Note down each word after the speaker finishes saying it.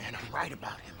right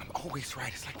about him. I'm always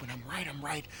right. It's like when I'm right, I'm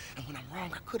right. And when I'm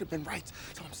wrong, I could have been right.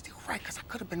 So I'm still right because I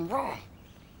could have been wrong.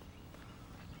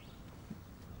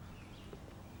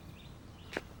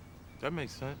 That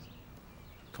makes sense.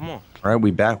 Come on. All right,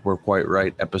 we back. We're quite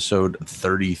right. Episode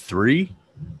 33.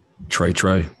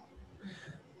 Trey.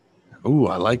 Ooh,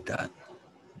 I like that.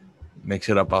 Mix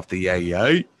it up off the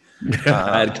yay.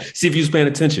 See if you was paying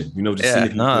attention.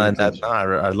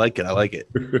 I like it. I like it.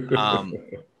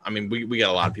 I mean, we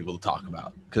got a lot of people to talk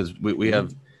about because we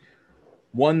have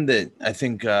one that I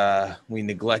think we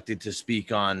neglected to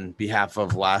speak on behalf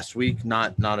of last week.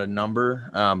 Not a number,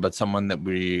 but someone that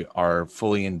we are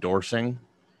fully endorsing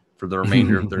for the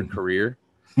remainder of their career.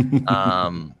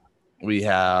 We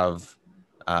have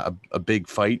a big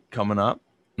fight coming up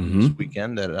this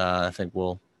weekend that I think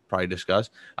we'll probably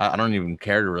discuss. I don't even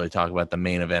care to really talk about the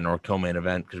main event or co-main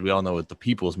event because we all know what the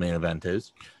people's main event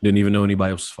is. Didn't even know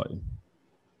anybody else was fighting.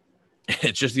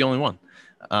 It's just the only one.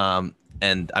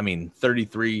 And I mean,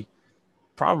 33,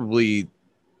 probably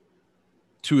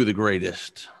two of the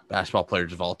greatest basketball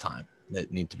players of all time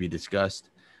that need to be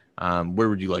discussed. Where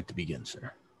would you like to begin,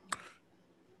 sir?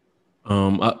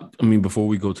 I mean, before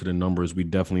we go to the numbers, we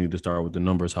definitely need to start with the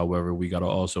numbers. However, we got to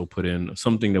also put in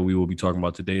something that we will be talking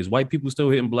about today is white people still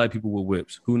hitting black people with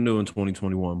whips. Who knew in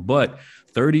 2021? But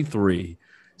 33.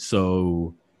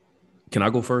 So can I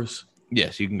go first?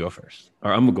 Yes, you can go first. All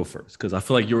right, I'm gonna go first because I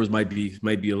feel like yours might be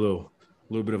a little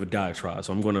bit of a diatribe.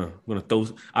 So I'm gonna throw.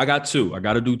 I got two. I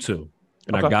got to do two,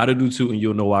 and okay. I got to do two, and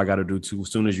you'll know why I got to do two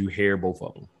as soon as you hear both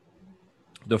of them.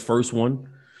 The first one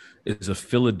is a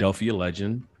Philadelphia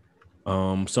legend.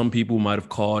 Some people might have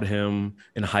called him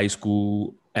in high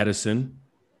school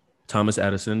Thomas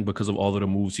Edison, because of all of the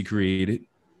moves he created.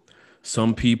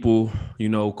 Some people,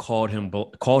 called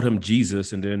him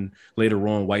Jesus, and then later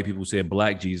on, white people said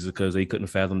Black Jesus because they couldn't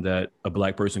fathom that a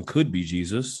black person could be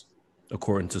Jesus,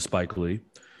 according to Spike Lee.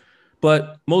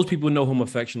 But most people know him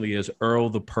affectionately as Earl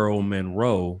the Pearl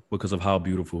Monroe because of how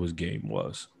beautiful his game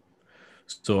was.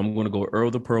 So I'm going to go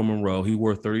Earl the Pearl Monroe. He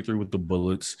wore 33 with the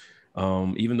Bullets.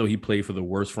 Even though he played for the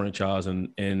worst franchise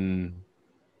in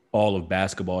all of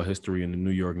basketball history in the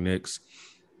New York Knicks.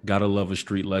 Gotta love a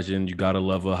street legend. You gotta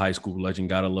love a high school legend.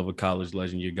 Gotta love a college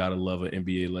legend. You gotta love an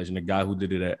NBA legend. A guy who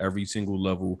did it at every single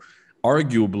level.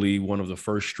 Arguably one of the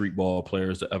first street ball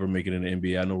players to ever make it in the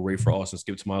NBA. I know Rayford Austin,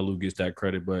 Skip Tomalu gets that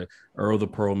credit, but Earl the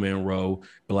Pearl Monroe,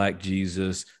 Black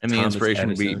Jesus. And the Thomas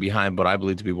inspiration Edison, behind what I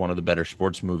believe to be one of the better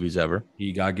sports movies ever.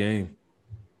 He got game.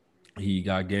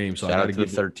 So shout out to the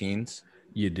 13s.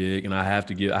 You dig. And I had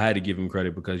to give him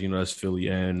credit because, that's Philly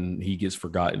and he gets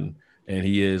forgotten. And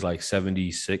he is like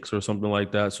 76 or something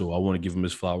like that. So I want to give him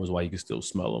his flowers while he can still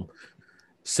smell them.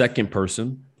 Second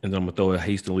person, and then I'm going to throw it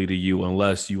hastily to you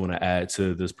unless you want to add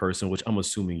to this person, which I'm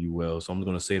assuming you will. So I'm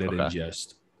going to say that in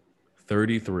jest.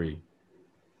 33.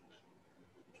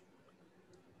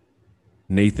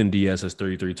 Nathan Diaz has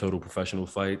 33 total professional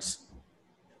fights.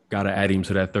 Got to add him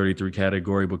to that 33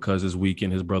 category because this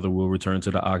weekend his brother will return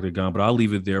to the octagon. But I'll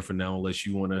leave it there for now unless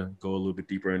you want to go a little bit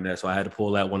deeper in that. So I had to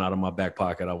pull that one out of my back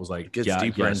pocket. I was like, it gets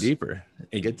deeper and deeper.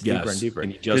 It gets deeper and deeper.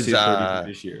 And he just hit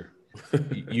 33 this year.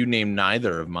 You named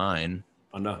neither of mine.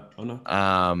 Oh no.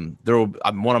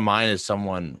 One of mine is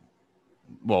someone.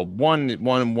 Well, one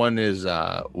is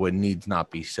what needs not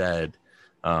be said.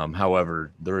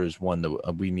 However, there is one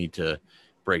that we need to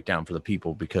break down for the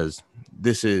people because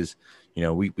this is.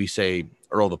 We say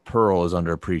Earl the Pearl is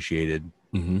underappreciated,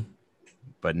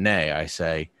 but nay, I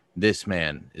say this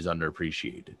man is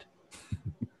underappreciated.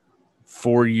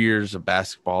 4 years of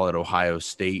basketball at Ohio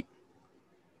State,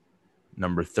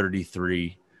 number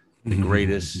 33, the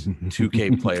greatest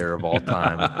 2K player of all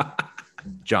time,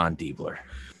 John Diebler.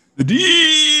 The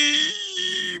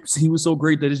Deebs! He was so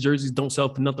great that his jerseys don't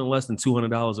sell for nothing less than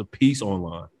 $200 a piece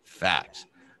online. Facts.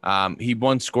 He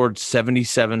once scored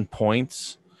 77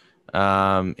 points.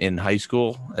 In high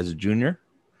school as a junior.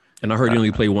 And I heard he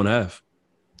only played one half.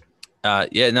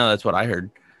 That's what I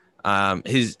heard.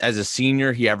 As a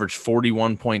senior, he averaged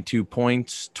 41.2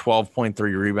 points,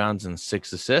 12.3 rebounds, and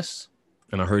 6 assists.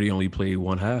 And I heard he only played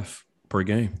one half per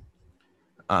game.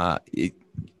 It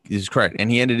is correct.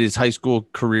 And he ended his high school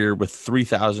career with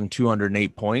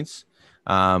 3,208 points,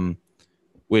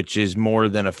 which is more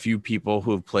than a few people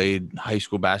who have played high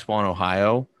school basketball in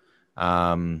Ohio.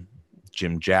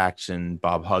 Jim Jackson,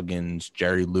 Bob Huggins,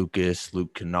 Jerry Lucas,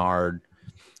 Luke Kennard,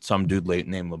 some dude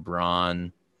named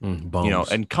LeBron,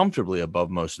 and comfortably above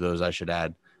most of those, I should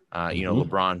add.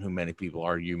 LeBron, who many people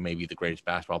argue may be the greatest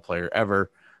basketball player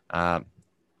ever,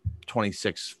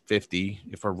 2650,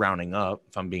 if we're rounding up,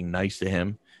 if I'm being nice to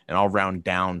him, and I'll round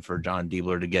down for John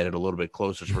Diebler to get it a little bit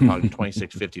closer. So we're talking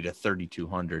 2650 to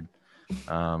 3200.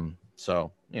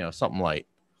 So something light.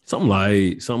 Something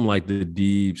like the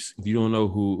Deebs. If you don't know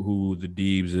who the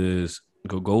Deebs is,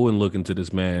 go and look into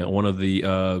this man. One of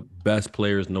the best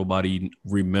players nobody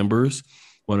remembers.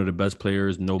 One of the best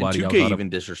players nobody and 2K even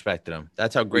disrespected him.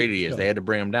 That's how great he is. They had to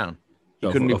bring him down.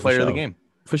 He couldn't be player of the game.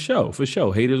 For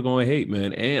sure. Haters going to hate,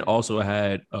 man. And also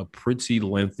had a pretty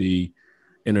lengthy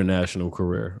international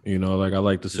career. Like I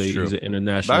like to say, he's an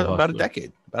international about a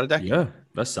decade. Yeah,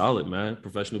 that's solid, man.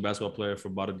 Professional basketball player for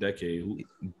about a decade.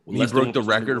 He broke the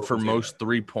record for most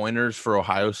 3-pointers for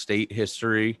Ohio State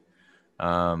history.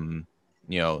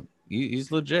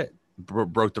 He's legit.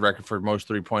 Broke the record for most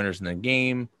 3-pointers in the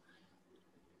game.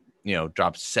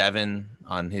 Dropped 7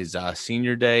 on his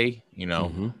senior day.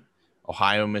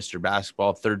 Ohio Mr.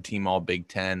 Basketball, 3rd team All Big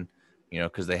Ten.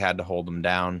 Because they had to hold him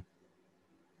down.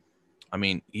 I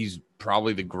mean, he's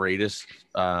probably the greatest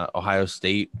Ohio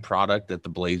State product that the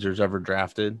Blazers ever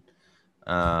drafted.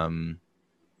 But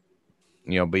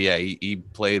yeah, he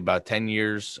played about 10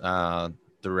 years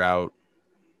throughout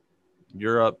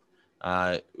Europe.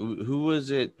 Who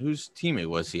was it? Whose teammate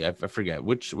was he? I forget.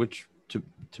 Which to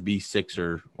be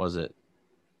Sixer was it?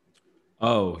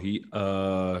 Oh, he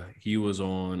was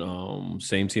on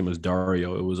same team as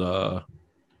Dario. It was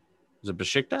it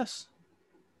Besiktas?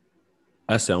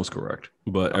 That sounds correct,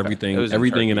 but okay.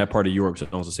 everything in that part of Europe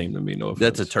sounds the same to me. No,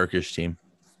 that's a Turkish team.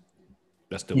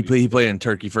 That's still he played in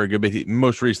Turkey for a good bit. He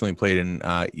most recently played in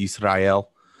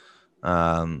Israel.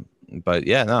 But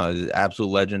yeah, no, absolute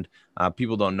legend.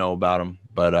 People don't know about him,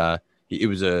 but it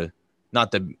was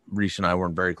not that Reese and I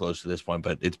weren't very close to this point,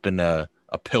 but it's been a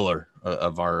pillar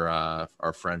of our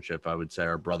friendship. I would say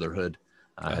our brotherhood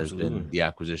has been the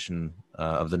acquisition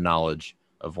of the knowledge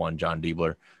of one John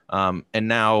Diebler, and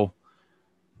now.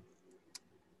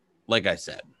 Like I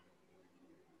said,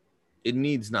 it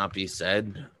needs not be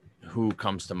said who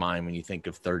comes to mind when you think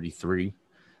of 33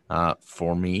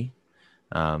 for me.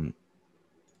 I mean,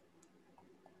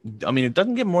 it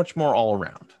doesn't get much more all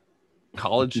around.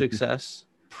 College success,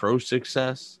 pro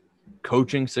success,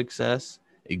 coaching success,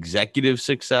 executive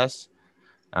success.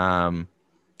 The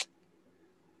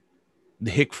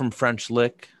hick from French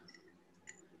Lick,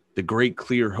 the great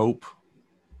clear hope,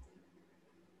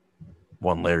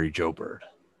 one Larry Joe Bird.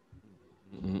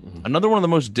 Another one of the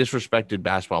most disrespected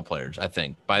basketball players, I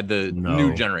think, by the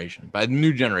new generation.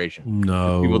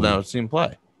 No, people don't see him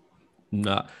play.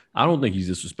 No, I don't think he's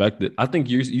disrespected. I think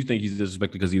you think he's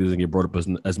disrespected because he doesn't get brought up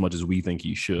as much as we think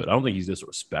he should. I don't think he's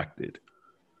disrespected.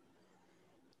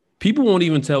 People won't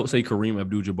even say Kareem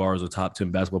Abdul-Jabbar is a top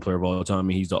 10 basketball player of all time,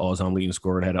 and he's the all-time leading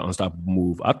scorer and had an unstoppable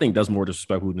move. I think that's more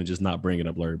disrespectful than just not bringing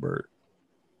up Larry Bird.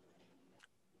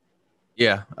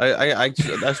 Yeah, I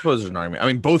suppose there's an argument. I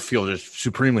mean, both feel just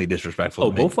supremely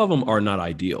disrespectful. Both of them are not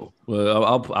ideal. Well,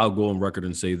 I'll go on record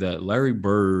and say that Larry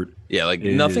Bird. Yeah, like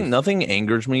nothing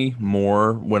angers me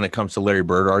more when it comes to Larry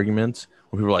Bird arguments.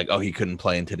 When people are like, "Oh, he couldn't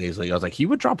play in today's league," I was like, he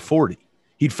would drop 40.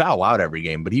 He'd foul out every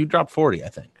game, but he would drop 40. I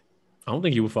think. I don't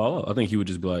think he would foul out. I think he would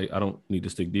just be like, "I don't need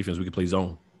to stick defense. We can play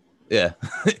zone." Yeah.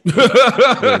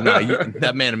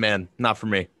 That man, not for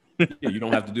me. Yeah, you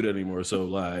don't have to do that anymore. So,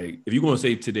 like, if you're going to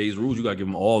say today's rules, you got to give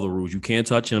him all the rules. You can't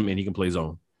touch him, and he can play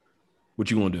zone. What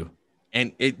you going to do?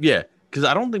 And because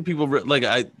I don't think people this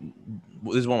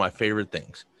is one of my favorite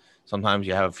things. Sometimes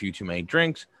you have a few too many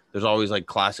drinks. There's always like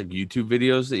classic YouTube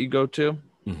videos that you go to.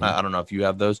 Mm-hmm. I don't know if you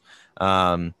have those,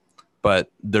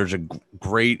 but there's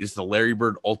it's the Larry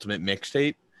Bird Ultimate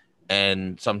Mixtape.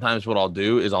 And sometimes what I'll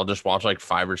do is I'll just watch like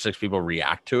 5 or 6 people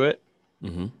react to it.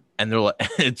 Mm-hmm. And they're like,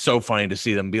 it's so funny to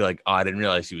see them be like, "Oh, I didn't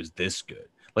realize he was this good.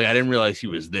 Like, I didn't realize he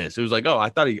was this." It was like, "Oh,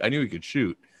 I knew he could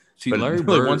shoot." See, but Larry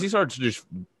Bird, once he starts just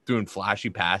doing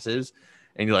flashy passes,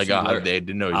 and you're like, they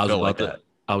didn't know he felt like that.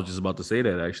 I was just about to say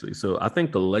that actually. So I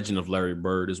think the legend of Larry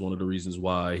Bird is one of the reasons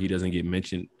why he doesn't get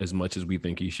mentioned as much as we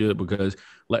think he should. Because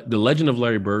the legend of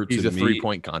Larry Bird, he's a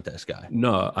 3-point contest guy.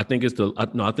 No, I think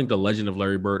I think the legend of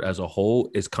Larry Bird as a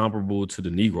whole is comparable to the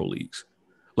Negro Leagues.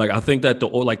 Like, I think that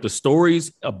the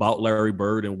stories about Larry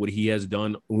Bird and what he has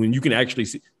done, when you can actually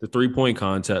see the 3-point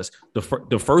contest,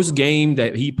 the first game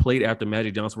that he played after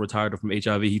Magic Johnson retired from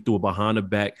HIV, he threw a behind the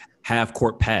back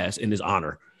half-court pass in his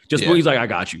honor. Just he's like, "I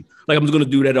got you." Like, I'm just going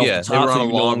to do that off the top. They were on a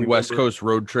long West Coast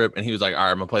road trip, and he was like, "All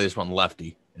right, I'm going to play this one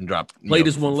lefty," and drop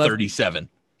this one lefty. 37.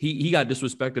 He got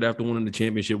disrespected after winning the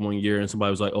championship one year, and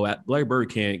somebody was like, "Oh, Larry Bird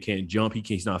can't jump.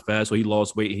 He's not fast." So he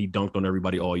lost weight and he dunked on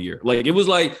everybody all year. Like, it was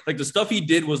like the stuff he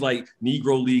did was like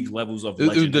Negro League levels of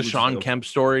legend. The Sean Kemp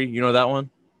story, you know that one?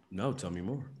 No, tell me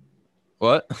more.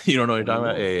 What? You don't know what you're talking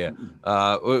about? Yeah.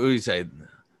 What did you say?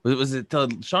 Was it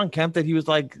Sean Kemp that he was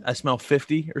like, "I smell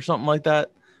 50" or something like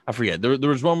that? I forget. There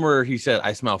was one where he said,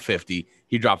 "I smell 50."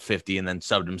 he dropped 50 and then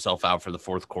subbed himself out for the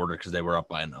fourth quarter because they were up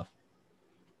by enough.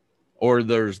 Or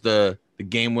there's the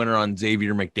game winner on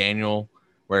Xavier McDaniel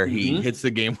where he hits the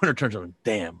game winner, turns on,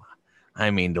 damn, I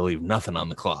mean to leave nothing on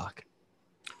the clock.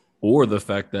 Or the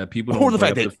fact that people don't. Or the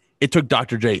fact that it took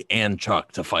Dr. J and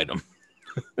Chuck to fight him.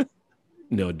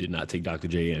 No, it did not take Dr.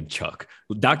 J and Chuck.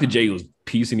 Dr. J was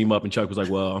piecing him up, and Chuck was like,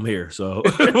 "Well, I'm here, so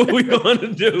what we going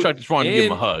to do?" Chuck just wanted to give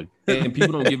him a hug. And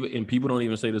people don't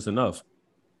even say this enough.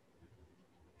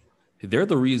 They're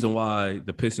the reason why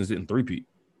the Pistons didn't three-peat.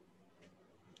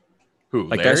 Who?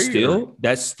 Like Larry,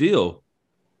 that's still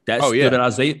that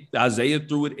Isaiah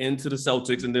threw it into the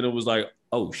Celtics, and then it was like,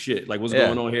 oh shit, like what's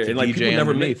going on here? And like DJ people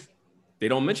never underneath. They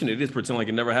don't mention it. They just pretend like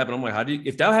it never happened. I'm like,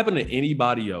 if that happened to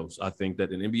anybody else, I think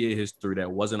that in NBA history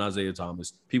that wasn't Isaiah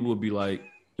Thomas, people would be like,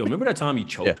 yo, remember that time he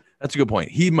choked? Yeah, that's a good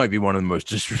point. He might be one of the most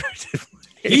disrespected.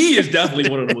 He is definitely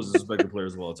one of the most disrespected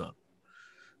players of all time.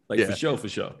 Like for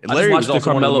sure. And Larry was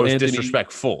also one of the most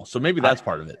disrespectful. So maybe that's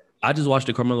part of it. I just watched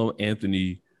the Carmelo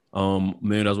Anthony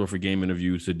 $1,000,000 worth of game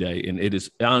interview today, and it's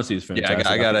fantastic. Yeah,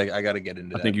 I gotta get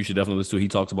into that. I think you should definitely listen to it. He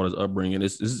talks about his upbringing.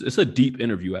 It's a deep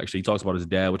interview, actually. He talks about his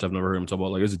dad, which I've never heard him talk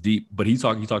about. Like, it's deep, but he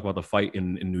talked about the fight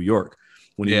in New York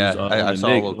when he was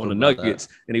on the Nuggets,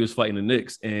 and he was fighting the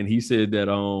Knicks, and he said that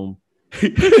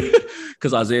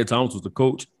because Isaiah Thomas was the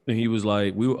coach, and he was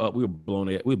like, we were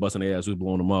busting their ass, we were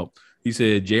blowing them up. He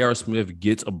said J.R. Smith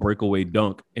gets a breakaway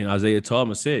dunk, and Isaiah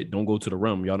Thomas said, "Don't go to the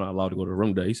rim. Y'all not allowed to go to the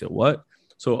rim today." He said, "What?"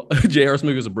 So J.R.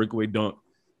 Smith is a breakaway dunk.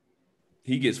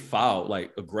 He gets fouled,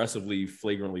 like aggressively,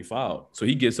 flagrantly fouled. So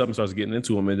he gets up and starts getting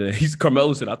into him. And then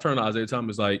Carmelo said, I turned to Isaiah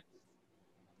Thomas like,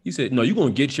 he said, no, you're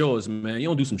going to get yours, man. You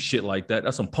don't do some shit like that.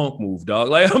 That's some punk move, dog.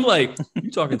 Like, I'm like, you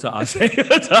talking to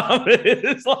Isaiah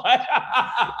Thomas? Like,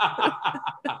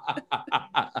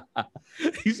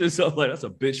 he said something like, that's a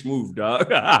bitch move, dog.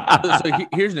 So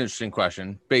here's an interesting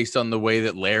question based on the way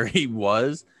that Larry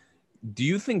was. Do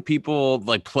you think people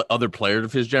like other players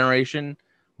of his generation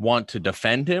want to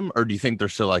defend him, or do you think they're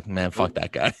still like, man, fuck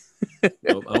that guy?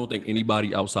 No, I don't think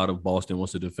anybody outside of Boston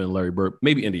wants to defend Larry Bird.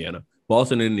 Maybe Indiana.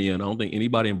 Boston and Indiana. I don't think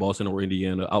anybody in Boston or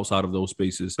Indiana outside of those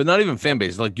spaces. But not even fan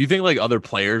base. Like, do you think like other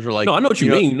players are like, no, I know what you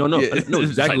mean. No, yeah, I know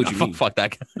exactly what you mean. Fuck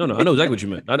that guy. No, I know exactly what you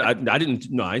meant. I ain't saying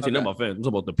nothing about fans. I'm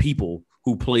talking about the people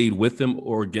who played with him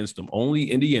or against him. Only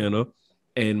Indiana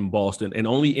and Boston, and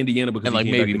only Indiana because and like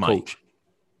maybe Mike. Coach.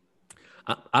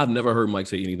 I've never heard Mike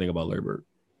say anything about Larry Bird.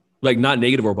 Like, not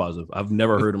negative or positive. I've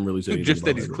never heard him really say anything. Just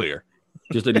that he's clear.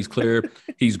 Just that he's clear.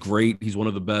 He's great. He's one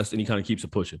of the best, and he kind of keeps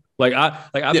it pushing.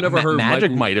 I've never heard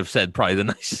Magic might have said probably the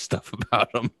nicest stuff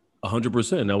about him.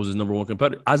 100%. That was his number one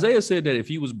competitor. Isaiah said that if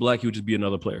he was black, he would just be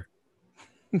another player.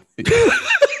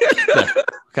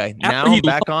 Okay, now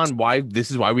back on why this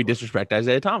is why we disrespect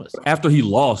Isaiah Thomas. After he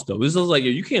lost, though, this is like,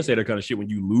 you can't say that kind of shit when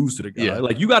you lose to the guy. Yeah.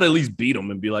 Like, you got to at least beat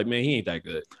him and be like, man, he ain't that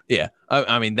good. Yeah,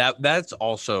 I mean that's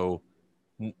also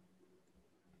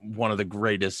one of the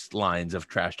greatest lines of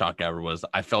trash talk ever was,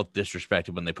 I felt disrespected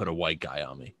when they put a white guy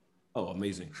on me. Oh,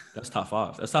 amazing. That's top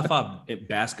 5. That's top 5 in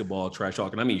basketball trash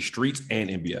talk. And I mean streets and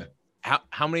NBA.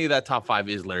 How many of that top 5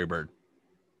 is Larry Bird?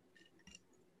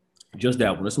 Just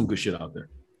that one. There's some good shit out there.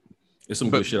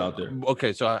 Good shit out there.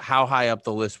 Okay, so how high up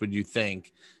the list would you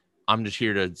think? I'm just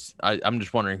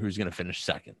wondering who's going to finish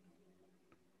second.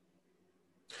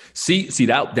 See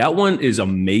that one is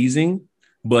amazing,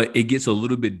 but it gets a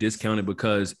little bit discounted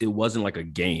because it wasn't like a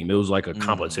game. It was like a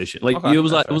competition. Like, okay, it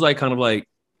was like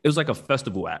a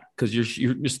festival act because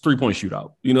you're just 3-point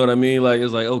shootout. You know what I mean? Like,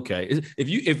 it's like, okay,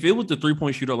 if it was the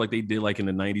 3-point shootout like they did like in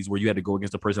the 90s where you had to go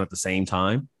against the person at the same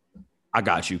time, I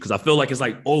got you, because I feel like it's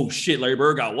like, oh shit, Larry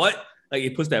Bird got what? Like,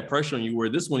 it puts that pressure on you, where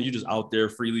this one, you're just out there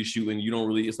freely shooting. You don't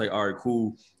really, it's like, all right,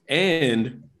 cool.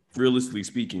 And realistically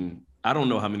speaking, I don't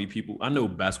know how many people, I know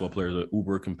basketball players are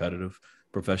uber competitive.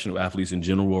 Professional athletes in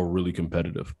general are really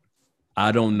competitive.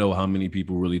 I don't know how many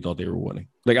people really thought they were winning.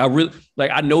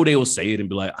 I know they will say it and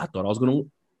be like, I thought I was going to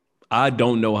win. I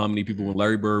don't know how many people, when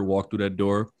Larry Bird walked through that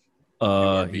door,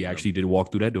 he actually did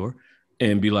walk through that door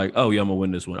and be like, oh yeah, I'm going to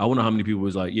win this one. I wonder how many people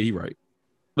was like, yeah, he's right.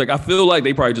 Like, I feel like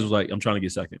they probably just was like, I'm trying to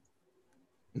get second.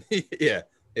 Yeah.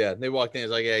 They walked in.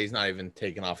 It's like, yeah, he's not even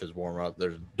taking off his warm up.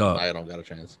 I don't got a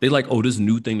chance. They like, oh, this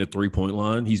new thing, the 3-point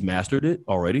line. He's mastered it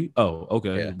already. Oh,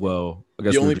 okay. Yeah. Well, I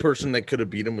guess the only person that could have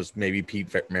beat him was maybe Pete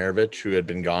Maravich, who had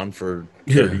been gone for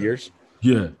 30 years.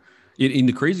 Yeah. And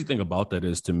the crazy thing about that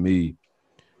is, to me,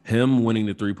 him winning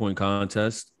the 3-point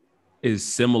contest is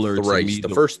similar to me. The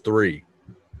first 3.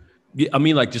 Yeah, I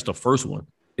mean, like, just the first one.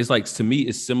 It's like, to me,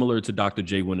 it's similar to Dr.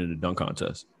 J winning the dunk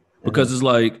contest, because it's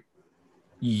like,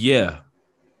 yeah,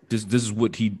 This is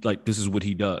what he like. This is what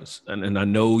he does. And I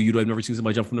know I've never seen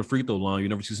somebody jump from the free throw line. You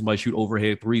never seen somebody shoot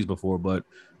overhead threes before, but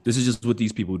this is just what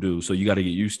these people do. So you got to get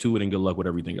used to it and good luck with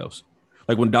everything else.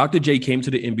 Like when Dr. J came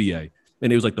to the NBA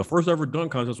and it was like the first ever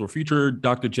dunk contest will feature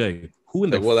Dr. J. Who in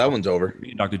the well, that one's over.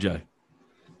 Dr. J.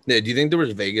 Yeah. Do you think there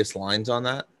was Vegas lines on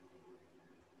that?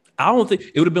 I don't think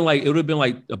it would have been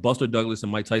like a Buster Douglas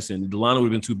and Mike Tyson. The line would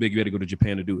have been too big. You had to go to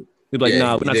Japan to do it. They'd be like,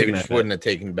 nah, we're not taking that. Wouldn't have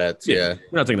taken bets. Yeah.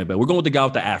 We're not taking that bet. We're going with the guy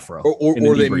with the afro.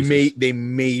 Or they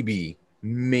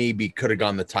maybe could have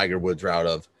gone the Tiger Woods route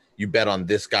of you bet on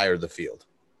this guy or the field.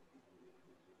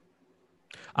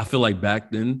 I feel like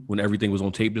back then when everything was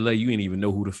on tape delay, you didn't even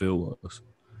know who the field was.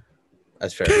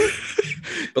 That's fair.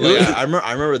 But like I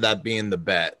remember that being the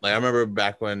bet. Like I remember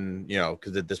back when,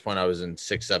 because at this point I was in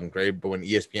 6th, 7th grade, but when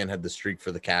ESPN had the streak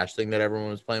for the cash thing that everyone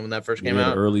was playing when that first came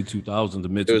out. The early 2000s, the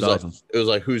mid 2000s. It was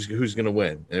like who's going to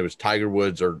win? And it was Tiger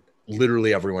Woods or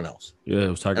literally everyone else. Yeah, it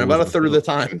was Tiger and Woods. About a third of the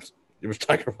time it was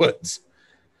Tiger Woods.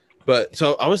 But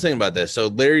so I was thinking about this. So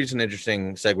Larry's an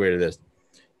interesting segue to this.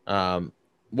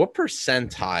 What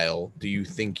percentile do you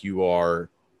think you are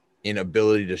in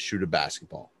ability to shoot a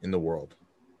basketball in the world?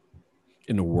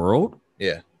 In the world?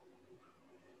 Yeah.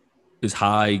 Is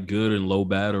high good and low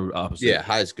bad or opposite? Yeah,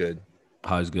 high is good.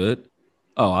 High is good.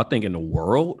 Oh, I think in the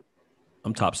world,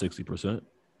 I'm top 60%.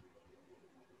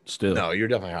 Still. No, you're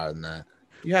definitely higher than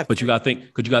that. But you gotta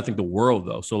think the world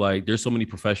though. So like there's so many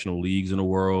professional leagues in the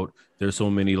world. There's so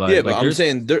many but I'm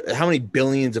saying how many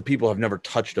billions of people have never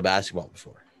touched a basketball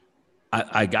before?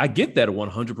 I get that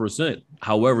 100%.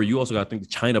 However, you also got to think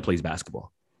China plays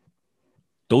basketball.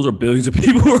 Those are billions of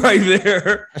people right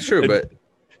there. That's true, but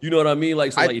you know what I mean?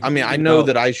 Like, so I know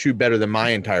that I shoot better than my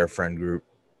entire friend group.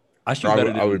 I shoot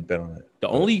better. I would bet on it. The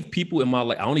only people in my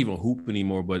life, I don't even hoop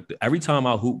anymore, but every time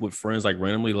I hoop with friends, like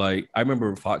randomly, like I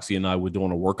remember Foxy and I were doing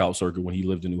a workout circuit when he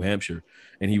lived in New Hampshire,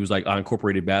 and he was like, I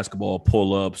incorporated basketball,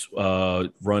 pull-ups,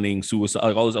 running, suicide,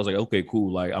 like all this. I was like, okay,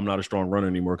 cool. Like I'm not a strong runner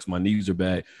anymore because my knees are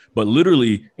bad. But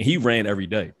literally, he ran every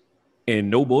day, and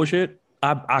no bullshit.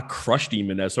 I crushed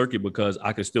him in that circuit because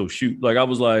I could still shoot. Like I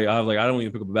was like, I don't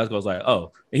even pick up a basketball. I was like,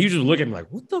 oh, and he was just looking at me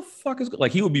like, what the fuck is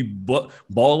like? He would be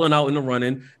balling out in the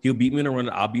running. He'll beat me in the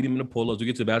running. I'll beat him in the pull-ups. We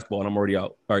get to basketball and I'm already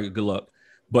out. All right, good luck.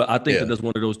 But I think that that's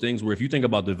one of those things where if you think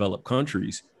about developed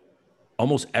countries,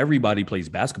 almost everybody plays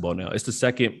basketball now. It's the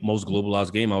second most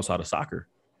globalized game outside of soccer.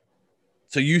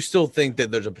 So you still think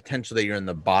that there's a potential that you're in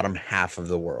the bottom half of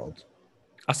the world?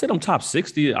 I said I'm top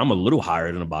 60. I'm a little higher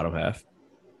than the bottom half.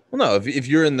 Well, no, if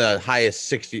you're in the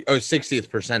highest 60th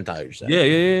percentile, you're saying.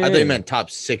 Yeah. I thought you meant top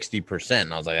 60%.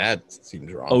 And I was like, that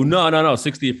seems wrong. Oh, no,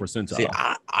 60th percentile. See,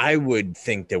 I would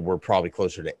think that we're probably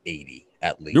closer to 80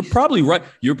 at least. You're probably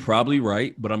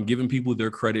right. But I'm giving people their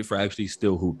credit for actually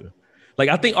still hooping. Like,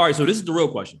 I think, all right, so this is the real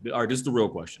question.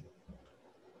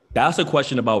 That's a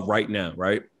question about right now,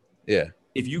 right? Yeah.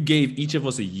 If you gave each of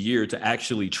us a year to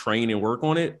actually train and work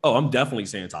on it, I'm definitely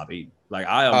saying top 8. Like,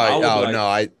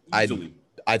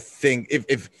 I think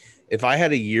if I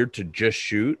had a year to just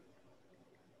shoot,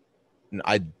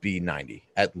 I'd be 90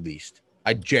 at least.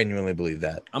 I genuinely believe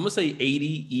that. I'm gonna say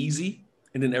 80 easy,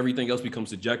 and then everything else becomes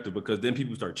subjective because then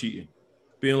people start cheating,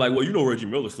 being like, "Well, Reggie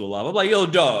Miller's still alive." I'm like, "Yo,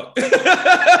 dog."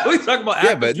 We talk about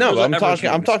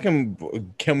I'm talking.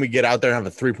 Can we get out there and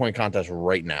have a 3-point contest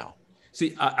right now?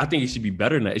 See, I think it should be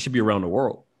better than that. It should be around the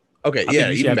world. Okay,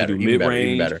 even better. You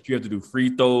have to do free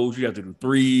throws. You have to do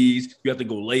threes. You have to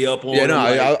go lay up on. Yeah, no,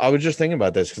 I was just thinking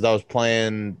about this because I was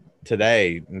playing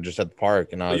today and just at the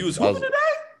park, and you was hooping today?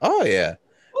 Oh yeah,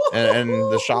 and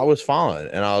the shot was falling,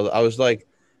 and I was like,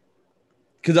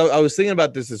 because I was thinking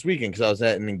about this weekend because I was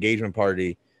at an engagement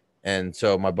party, and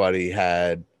so my buddy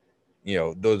had,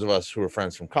 those of us who were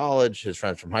friends from college, his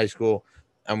friends from high school,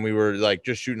 and we were like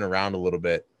just shooting around a little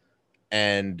bit.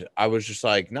 And I was just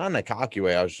like, not in a cocky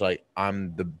way. I was just like,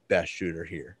 I'm the best shooter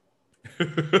here.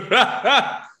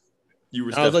 You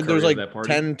were. I was like, there was like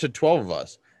 10 to 12 of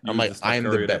us. I'm like, I'm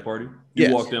the best. Party.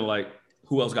 You walked in like,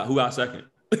 who got second?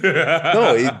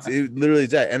 No, it literally is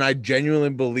that. And I genuinely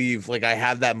believe, like, I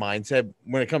have that mindset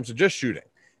when it comes to just shooting,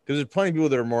 because there's plenty of people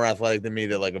that are more athletic than me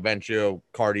that like eventually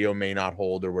cardio may not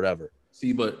hold or whatever.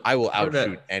 See, but I will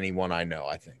outshoot anyone I know.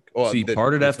 I think.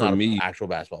 Part of that for me, actual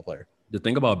basketball player. The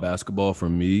thing about basketball for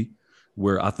me,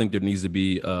 where I think there needs to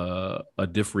be a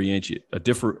differentiation. A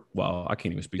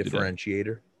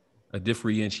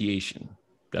differentiation.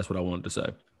 That's what I wanted to say.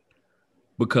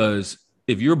 Because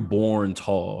if you're born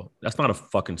tall, that's not a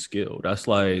fucking skill. That's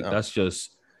like that's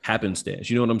just happenstance.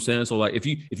 You know what I'm saying? So like if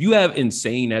you have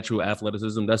insane natural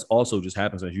athleticism, that's also just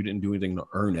happenstance. You didn't do anything to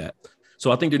earn that.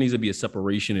 So I think there needs to be a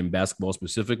separation in basketball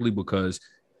specifically because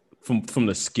from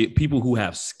the skill, people who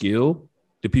have skill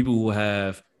the people who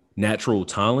have natural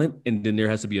talent, and then there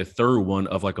has to be a third one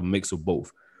of like a mix of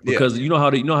both. Because you know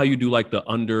how you do like the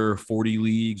under 40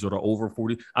 leagues or the over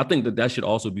 40. I think that should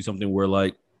also be something where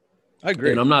like, I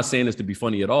agree. And I'm not saying this to be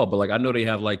funny at all, but like I know they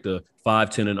have like the 5,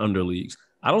 10 and under leagues.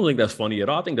 I don't think that's funny at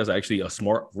all. I think that's actually a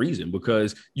smart reason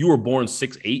because you were born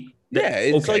 6'8". Yeah,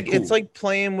 it's okay, like cool. it's like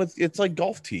playing with it's like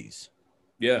golf tees.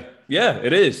 Yeah,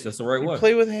 it is. That's the right way.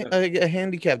 Play with a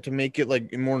handicap to make it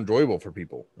like more enjoyable for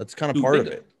people. That's kind of part of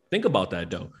it. Think about that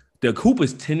though. The hoop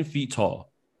is 10 feet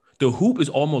tall. The hoop is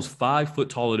almost 5 foot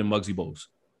taller than Muggsy Bogues.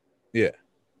 Yeah.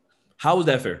 How is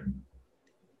that fair?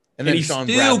 And then Sean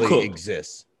Bradley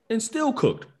exists. And still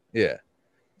cooked. Yeah.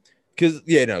 Because,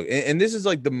 and this is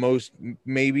like the most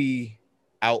maybe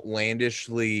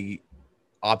outlandishly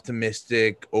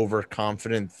optimistic,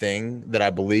 overconfident thing that I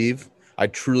believe. I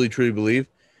truly, truly believe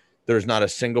there's not a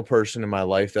single person in my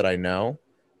life that I know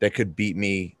that could beat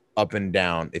me up and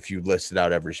down if you listed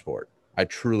out every sport. I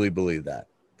truly believe that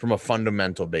from a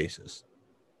fundamental basis.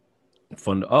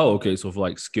 Okay. So for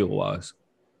like skill wise.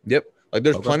 Yep. Like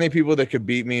there's plenty of people that could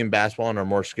beat me in basketball and are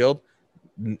more skilled.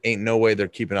 Ain't no way they're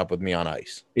keeping up with me on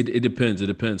ice. It depends. It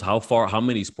depends how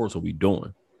many sports are we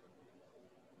doing?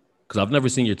 Because I've never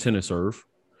seen your tennis serve.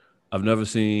 I've never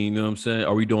seen, you know what I'm saying?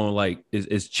 Are we doing like,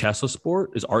 is chess a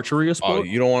sport? Is archery a sport? Oh,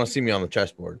 you don't want to see me on the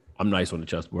chessboard. I'm nice on the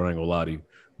chessboard. I ain't gonna lie to you.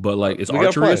 But like, is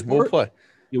archery a sport? We'll play.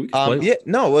 Yeah, we can play. Yeah,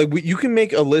 no, like you can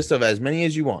make a list of as many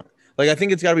as you want. Like I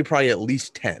think it's got to be probably at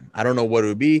least 10. I don't know what it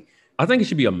would be. I think it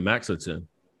should be a max of 10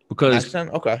 because max 10?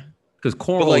 Okay. Because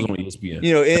cornhole like, is on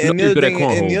ESPN. And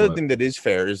the other thing that is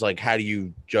fair is like how do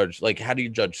you judge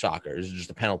soccer? Is it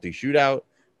just a penalty shootout?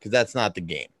 Because that's not the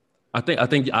game. I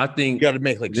think you got to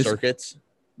make like circuits.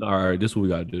 All right, this is what we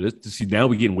got to do. See, now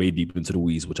we're getting way deep into the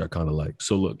weeds, which I kind of like.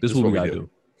 So look, this is what we got to do.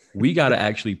 We got to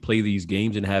actually play these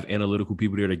games and have analytical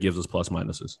people there that gives us plus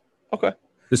minuses. Okay.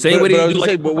 The same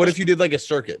way. But what if you did like a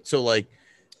circuit? So like,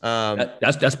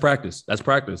 that's practice. That's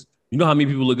practice. You know how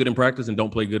many people look good in practice and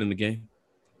don't play good in the game?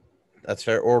 That's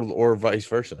fair, or vice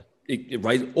versa.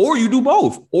 Right? Or you do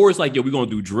both. Or it's like, we're gonna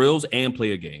do drills and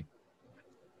play a game.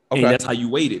 Okay. And that's how you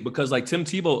weight it. Because like Tim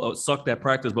Tebow sucked at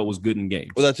practice, but was good in games.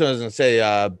 Well, that's what I was gonna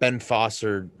say. Ben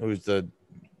Foster, who's the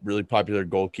really popular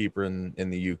goalkeeper in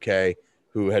the UK,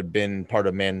 who had been part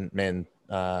of Man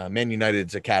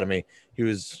United's academy. It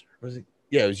was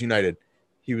United.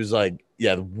 He was like,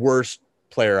 the worst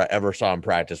player I ever saw in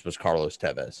practice was Carlos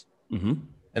Tevez. Mm-hmm.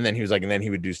 And then he was like, and then he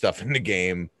would do stuff in the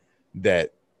game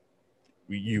that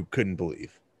you couldn't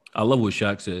believe. I love what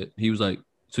Shaq said. He was like,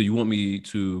 so you want me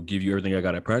to give you everything I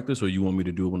got at practice, or you want me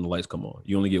to do it when the lights come on?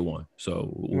 You only get one. So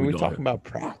what we talking about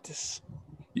practice.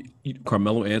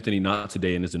 Carmelo Anthony, not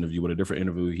today in this interview, but a different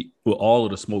interview. With all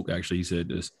of the smoke, actually, he said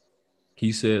this.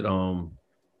 He said,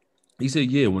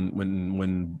 yeah,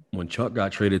 when Chuck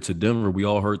got traded to Denver, we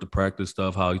all heard the practice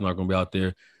stuff, how he's not going to be out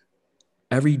there.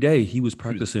 Every day he was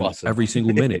practicing every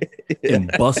single minute and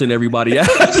busting everybody out.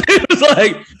 It was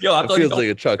like, I thought it feels like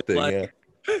a Chuck thing, yeah.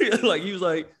 Like he was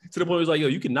like, to the point where he was like,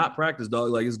 you cannot practice,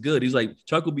 dog. Like it's good. He's like,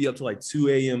 Chuck will be up to like 2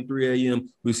 a.m., 3 a.m.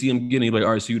 We see him getting, he's like,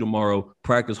 all right, see you tomorrow.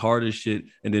 Practice hard as shit,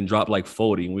 and then drop like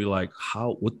 40. And we're like,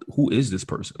 who is this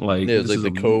person? Like, it's like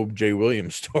the Kobe J.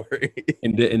 Williams story.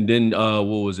 and then what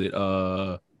was it?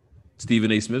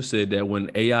 Stephen A. Smith said that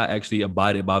when AI actually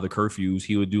abided by the curfews,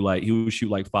 he would shoot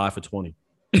like 5 for 20.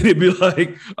 And it'd be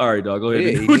like, all right, dog, go ahead.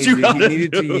 Yeah, he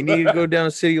needed to go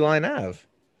down City Line Ave.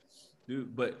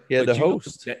 Dude, but the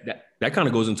host. That kind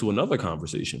of goes into another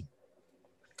conversation.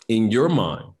 In your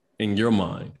mind,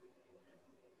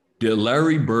 did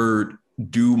Larry Bird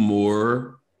do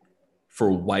more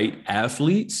for white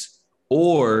athletes,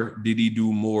 or did he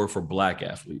do more for black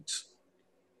athletes?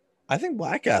 I think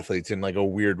black athletes in like a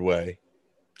weird way.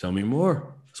 Tell me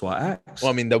more. That's why I asked.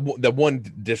 Well, I mean, the one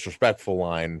disrespectful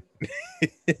line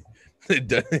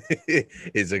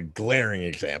is a glaring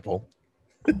example.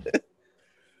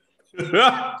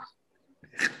 I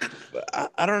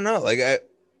don't know, like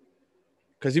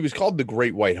because he was called the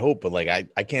Great White Hope, but like I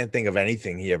can't think of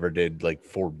anything he ever did like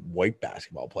for white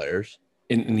basketball players.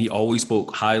 And he always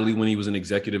spoke highly when he was an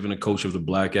executive and a coach of the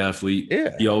black athlete.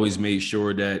 Yeah, he always made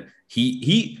sure that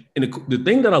he and the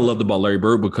thing that I loved about Larry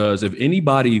Bird, because if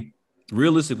anybody,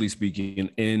 realistically speaking,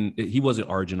 and he wasn't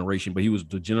our generation, but he was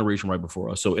the generation right before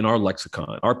us. So in our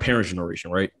lexicon, our parents'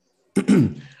 generation, right?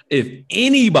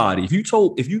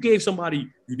 If you gave somebody,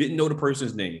 you didn't know the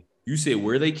person's name, you said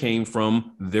where they came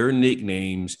from, their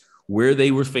nicknames, where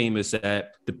they were famous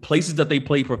at, the places that they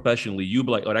played professionally, you'd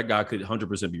be like, oh, that guy could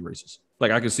 100% be racist.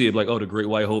 Like I could see it like, oh, the Great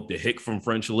White Hope, the Hick from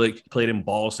French Lick, played in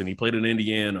Boston, he played in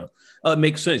Indiana. It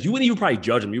makes sense. You wouldn't even probably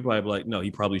judge him. You'd probably be like, no,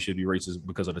 he probably should be racist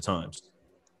because of the times.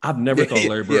 I've never thought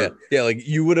Larry Bird. Yeah, like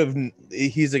you would have.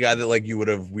 He's the guy that like you would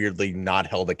have weirdly not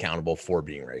held accountable for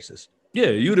being racist. Yeah,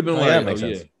 you would have been that like, makes oh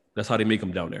sense. yeah, that's how they make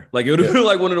him down there. Like it would have been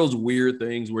like one of those weird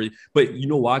things where, but you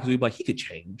know why? Because we'd be like, he could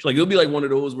change. Like it'll be like one of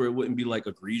those where it wouldn't be like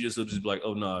egregious. It'll just be like,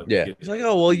 oh no. Yeah, he's like,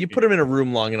 oh well, you put him in a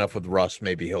room long enough with Russ,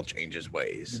 maybe he'll change his You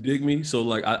ways. dig me? So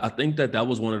like, I think that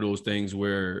was one of those things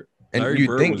where, And Larry you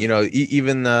Bird think was- you know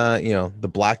even the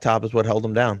blacktop is what held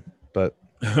him down, but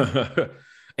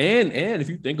and if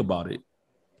you think about it,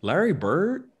 Larry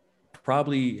Bird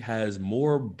probably has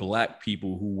more black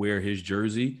people who wear his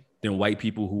jersey than white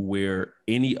people who wear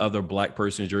any other black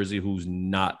person's jersey who's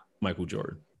not Michael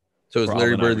Jordan. so is For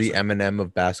Larry Allen Bird the Iverson. Eminem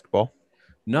of basketball?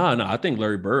 No, I think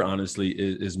Larry Bird honestly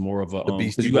is more of a The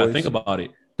Beastie because you got to Boys? think about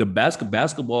it. The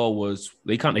basketball was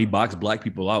they boxed black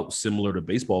people out similar to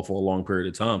baseball for a long period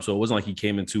of time. So it wasn't like he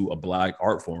came into a black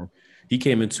art form. He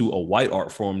came into a white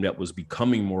art form that was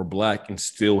becoming more black and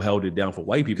still held it down for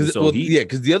white people. So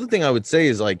Because the other thing I would say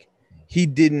is like he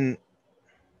didn't.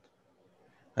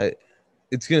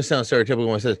 It's gonna sound stereotypical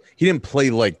when I say this. He didn't play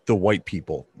like the white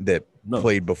people that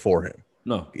played before him.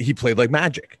 No, He played like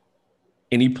Magic.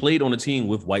 and he played on a team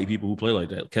with white people who play like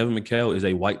that. Kevin McHale is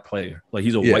a white player. Like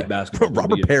he's a Yeah. white basketball player.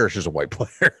 Robert Parrish is a white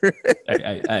player.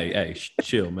 Hey,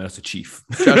 chill, man. That's the Chief.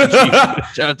 Shout out to Chief.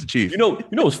 Shout out to Chief. You know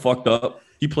what's fucked up?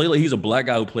 He played like he's a black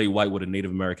guy who played white with a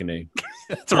Native American name.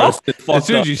 That's right. As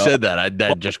soon as you said that,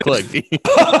 that just clicked.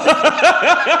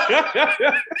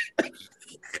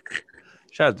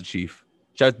 Shout out to Chief.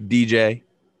 Shout out to DJ.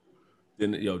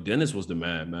 Dennis was the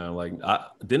man.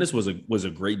 Dennis was a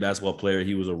great basketball player.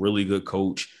 He was a really good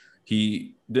coach.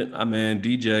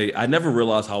 DJ. I never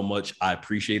realized how much I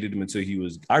appreciated him until he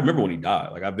was. I remember when he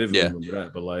died. Like I vividly remember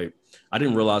that, but like I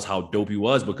didn't realize how dope he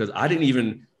was because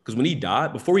when he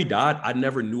died, before he died, I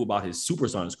never knew about his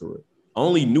Supersonics career. I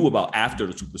only knew about after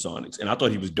the Supersonics, and I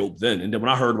thought he was dope then. And then when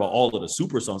I heard about all of the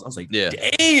Supersonics, I was like,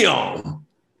 damn.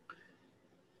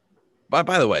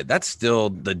 By the way, that's still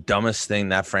the dumbest thing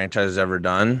that franchise has ever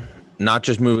done. Not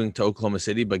just moving to Oklahoma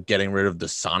City, but getting rid of the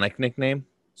Sonic nickname.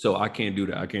 So I can't do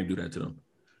that. I can't do that to them.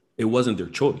 It wasn't their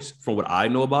choice. From what I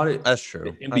know about it, That's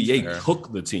true. the NBA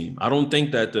took the team. I don't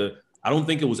think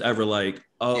it was ever like,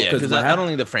 because I don't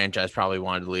think the franchise probably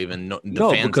wanted to leave, and the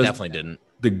fans because definitely didn't.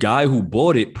 The guy who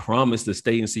bought it promised to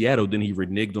stay in Seattle. Then he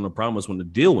reneged on the promise when the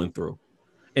deal went through.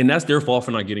 And that's their fault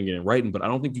for not getting it in writing. But I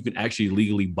don't think you can actually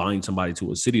legally bind somebody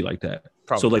to a city like that.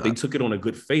 Probably so like not. they took it on a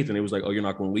good faith and it was like, oh, you're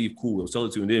not going to leave. Cool. We'll sell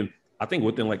it to you. And then I think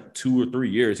within like 2 or 3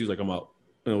 years, he was like, I'm out.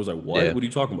 And it was like, what? Yeah. What are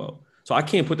you talking about? So I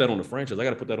can't put that on the franchise. I got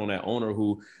to put that on that owner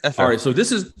who. That's All fair. right. So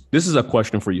this is a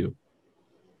question for you.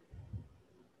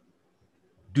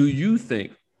 Do you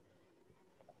think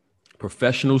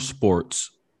professional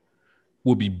sports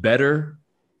will be better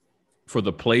for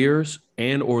the players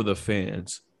and or the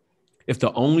fans if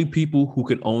the only people who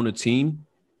could own a team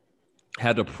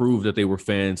had to prove that they were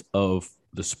fans of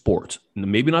the sport?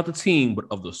 Maybe not the team, but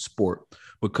of the sport,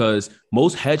 because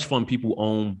most hedge fund people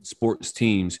own sports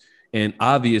teams. And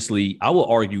obviously, I will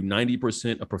argue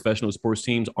 90% of professional sports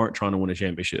teams aren't trying to win a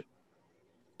championship.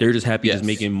 They're just happy just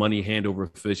making money hand over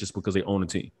fist just because they own a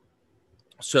team.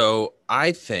 So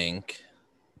I think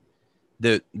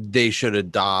that they should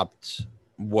adopt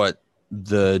what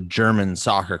the German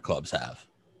soccer clubs have,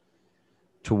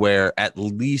 to where at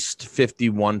least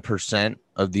 51%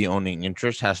 of the owning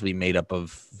interest has to be made up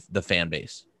of the fan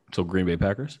base. So Green Bay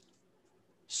Packers?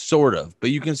 Sort of, but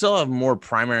you can still have more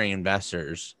primary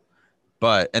investors.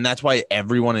 And that's why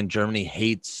everyone in Germany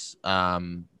hates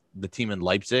the team in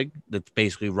Leipzig that's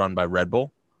basically run by Red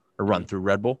Bull or run through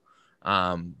Red Bull.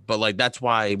 But like that's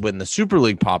why when the Super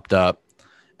League popped up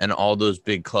and all those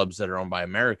big clubs that are owned by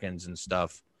Americans and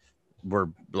stuff were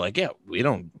like, yeah, we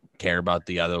don't care about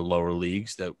the other lower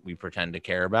leagues that we pretend to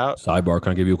care about. Sidebar,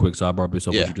 can I give you a quick sidebar based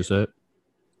on Yeah. what you just said?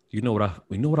 You know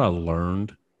what I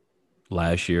learned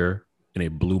last year, and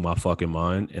it blew my fucking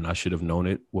mind, and I should have known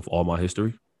it with all my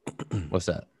history. What's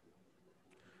that?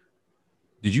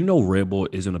 Did you know Red Bull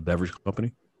isn't a beverage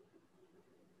company?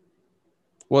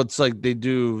 Well, it's like they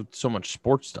do so much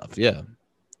sports stuff. Yeah.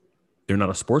 They're not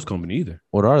a sports company either.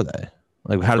 What are they?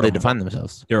 Like, how do they define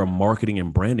themselves? They're a marketing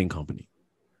and branding company.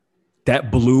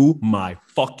 That blew my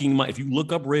fucking mind. If you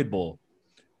look up Red Bull,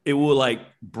 it will like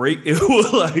break. It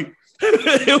will like.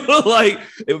 It will like.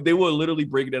 If they will literally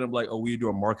break it down and be like, "Oh, we do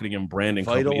a marketing and branding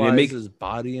company." And it Vitalizes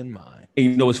body and mind. And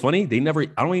you know what's funny? They never,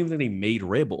 I don't even think they made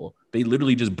Red Bull. They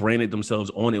literally just branded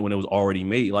themselves on it when it was already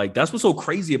made. Like, that's what's so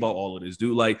crazy about all of this,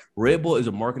 dude. Like, Red Bull is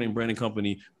a marketing branding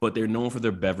company, but they're known for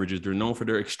their beverages. They're known for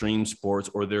their extreme sports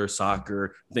or their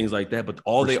soccer, things like that. But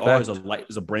all they are is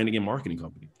a branding and marketing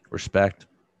company. Respect.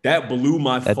 That blew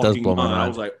my That does fucking blow my mind. I mind.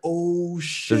 was like, oh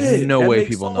shit. There's no that way makes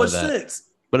people so know much that. sense.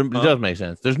 But it does make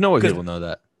sense. There's no way 'Cause- people know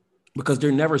that. Because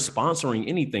they're never sponsoring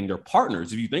anything. They're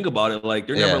partners. If you think about it, like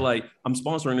they're Yeah. never like, I'm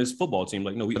sponsoring this football team.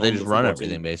 Like, no, we But they own just the run football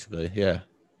everything team. basically. Yeah.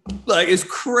 Like, it's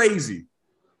crazy.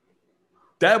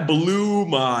 That blew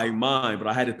my mind, but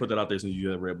I had to put that out there since you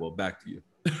had Red Bull. Back to you.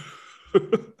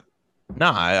 No,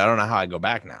 I don't know how I go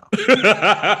back now.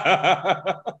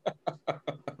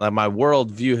 Like my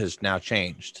world view has now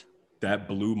changed. That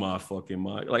blew my fucking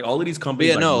mind. Like all of these But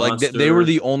companies, yeah, no, like they were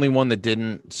Monster- the only one that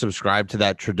didn't subscribe to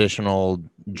that traditional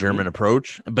German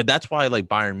approach. But that's why like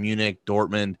Bayern Munich,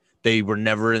 Dortmund, they were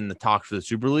never in the talks for the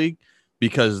Super League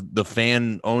because the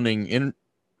fan owning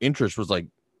interest was like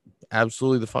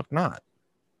absolutely the fuck not.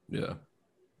 Yeah.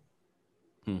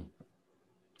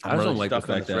 I'm just really don't like the stuck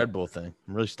on fact this that- Red Bull thing.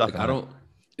 I'm really stuck. Like, on I don't.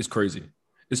 It's crazy.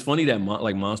 It's funny that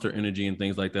like Monster Energy and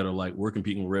things like that are like we're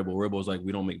competing with Red Bull. Red Bull's like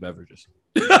we don't make beverages.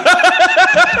 It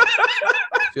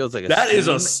feels like That is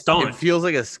a scheme. stunt. It feels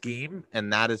like a scheme,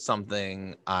 and that is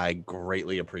something I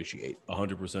greatly appreciate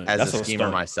 100%. as That's a schemer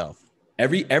stunt. myself.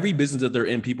 Every business that they're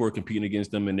in, people are competing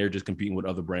against them, and they're just competing with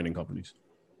other branding companies.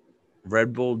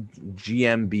 Red Bull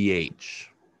GmbH.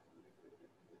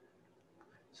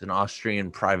 It's an Austrian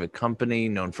private company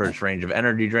known for its range of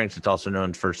energy drinks. It's also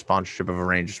known for sponsorship of a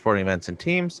range of sporting events and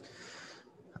teams.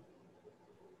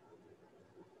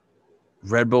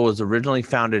 Red Bull was originally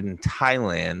founded in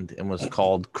Thailand and was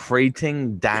called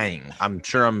Krating Dang. I'm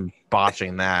sure I'm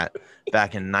botching that.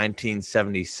 Back in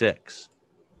 1976.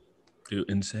 Dude,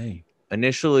 insane.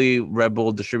 Initially, Red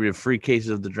Bull distributed free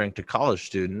cases of the drink to college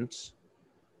students.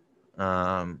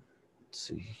 Let's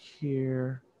see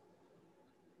here.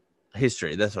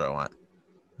 History, that's what I want. It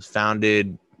was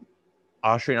founded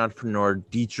Austrian entrepreneur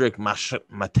Dietrich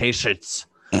Mateschitz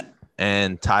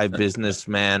and Thai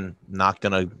businessman. Not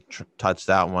gonna touch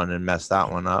that one and mess that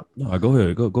one up. No, go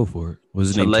ahead. Go for it. Was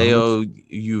his name Leo Thomas?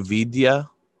 Uvidia.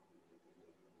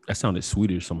 That sounded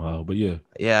Swedish somehow, but yeah.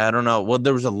 Yeah, I don't know. Well,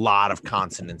 there was a lot of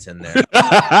consonants in there.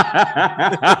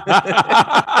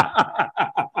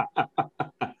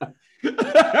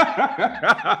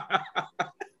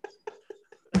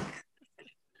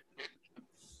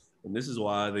 And this is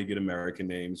why they get American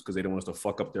names because they don't want us to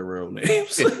fuck up their real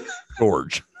names.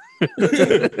 George.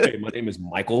 Hey, my name is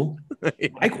Michael.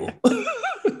 Michael.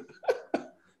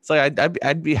 It's like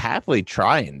I'd be happily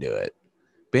try and do it.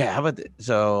 But yeah, how about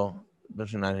so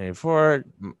between 1984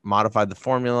 modified the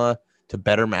formula to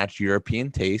better match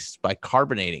European tastes by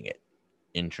carbonating it.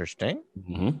 Interesting.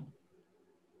 Mm-hmm.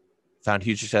 Found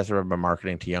huge success by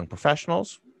marketing to young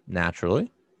professionals,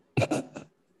 naturally.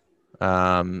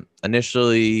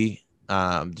 Initially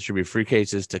distributed free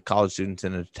cases to college students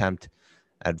in an attempt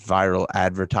at viral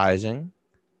advertising.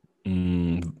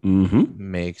 Mm-hmm.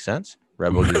 Makes sense.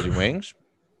 Red Bull gives you wings.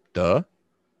 Duh.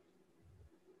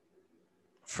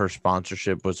 First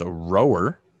sponsorship was a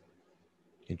rower.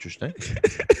 Interesting.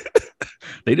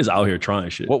 They just out here trying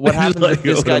shit. What happens Like, if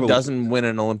this guy whatever. doesn't win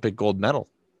an Olympic gold medal?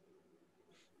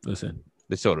 Listen,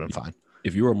 They still would have been fine.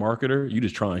 if you're a marketer, you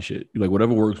just trying shit. You're like,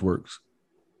 whatever works.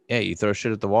 Yeah, you throw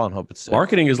shit at the wall and hope it's sick.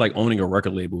 Marketing is like owning a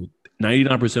record label.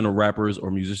 99% of rappers or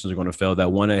musicians are going to fail.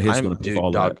 That one that hits is going to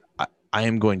fall dog, out. I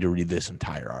am going to read this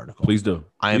entire article. Please do.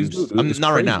 I am. Please do, dude. I'm It's not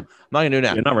right crazy. now. I'm not gonna do it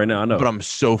now. Yeah, not right now. I know. But I'm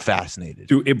so fascinated.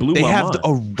 Dude, it blew They my have mind.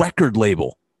 a record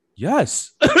label.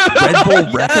 Yes. Red Bull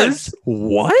Yes. Records.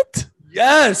 What?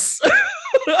 Yes.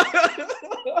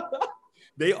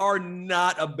 They are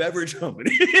not a beverage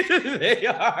company. They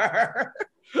are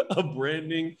a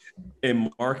branding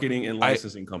and marketing and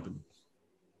licensing company.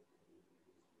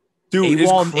 Dude,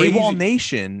 it's AWOL crazy.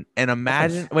 Nation and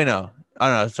Imagine. Wait, no. Oh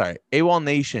no, sorry. AWOL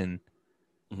Nation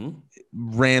Mhm.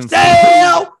 ran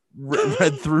Damn!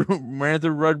 through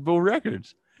Red Bull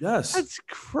Records. Yes. That's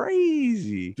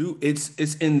crazy. Dude, it's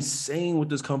insane what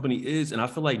this company is, and I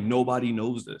feel like nobody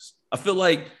knows this. I feel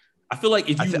like if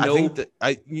you I know, think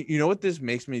that you know what this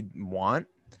makes me want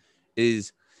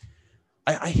is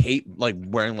I hate like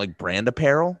wearing like brand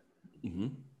apparel.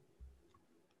 Mhm.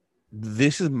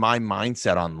 This is my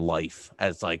mindset on life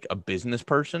as like a business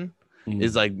person. Mhm.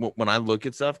 Is like when I look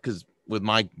at stuff, because with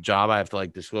my job I have to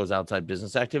like disclose outside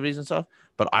business activities and stuff,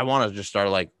 but I want to just start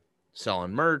like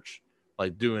selling merch,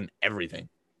 like doing everything.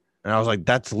 And I was like,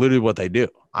 that's literally what they do.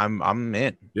 I'm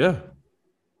in. Yeah.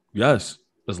 Yes.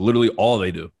 That's literally all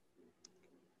they do.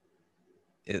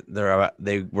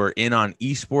 They were in on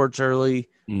esports early.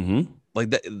 Mm-hmm. Like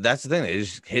that's the thing. They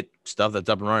just hit stuff that's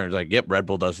up and running. It's like, yep, Red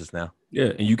Bull does this now. Yeah.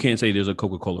 And you can't say there's a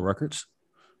Coca-Cola Records.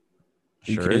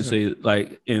 You Sure can't isn't. say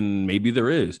like, and maybe there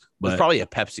is, There's but probably a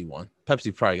Pepsi one.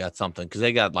 Pepsi probably got something because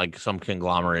they got like some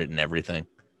conglomerate and everything.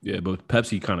 Yeah, but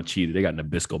Pepsi kind of cheated. They got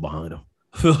Nabisco behind them.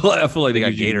 I feel like They got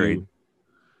give you- Gatorade.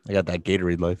 They got that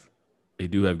Gatorade life. They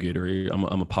do have Gatorade.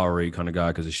 I'm a Powerade kind of guy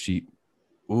because it's cheap.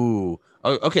 Ooh.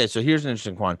 Oh, okay, so here's an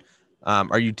interesting one.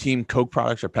 Are you team Coke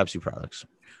products or Pepsi products?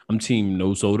 I'm team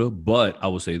no soda, but I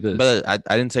will say this. But I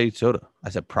didn't say soda. I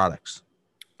said products.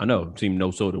 I know I'm team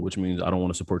no soda, which means I don't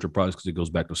want to support your products because it goes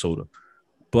back to soda.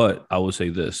 But I will say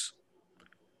this.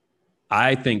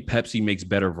 I think Pepsi makes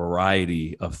better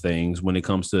variety of things when it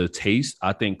comes to taste.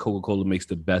 I think Coca-Cola makes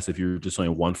the best if you're just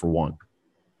saying one for one.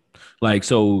 Like,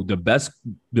 so the best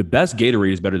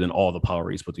Gatorade is better than all the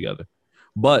Powerades put together.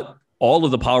 But all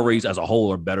of the Powerades as a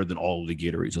whole are better than all of the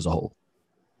Gatorades as a whole.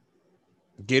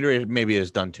 Gatorade maybe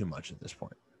has done too much at this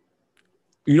point.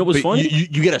 You know what's But funny?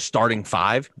 You get a starting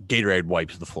 5, Gatorade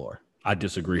wipes the floor. I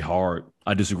disagree hard.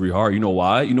 You know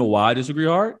why? You know why I disagree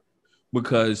hard?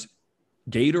 Because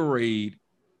Gatorade,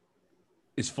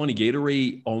 it's funny.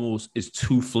 Gatorade almost is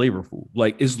too flavorful.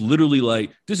 Like, it's literally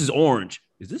like, this is orange.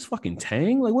 Is this fucking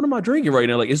Tang? Like, what am I drinking right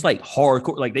now? Like, it's like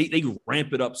hardcore. Like, they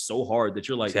ramp it up so hard that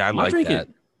you're like, See, I am I like drinking? that.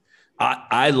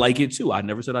 I like it too. I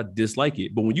never said I dislike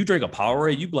it. But when you drink a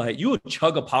Powerade, you be like, you would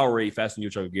chug a Powerade faster than you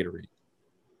chug a Gatorade.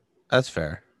 That's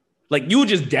fair. Like, you would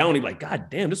just down it, like, God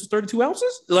damn, this is 32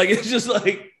 ounces? Like, it's just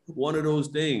like one of those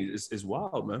things. It's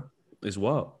wild, man. It's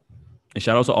wild. And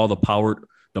shout out to all the powdered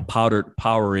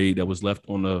Powerade that was left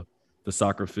on the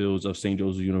soccer fields of St.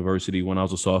 Joseph University when I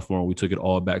was a sophomore. We took it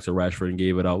all back to Rashford and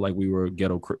gave it out like we were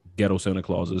ghetto Santa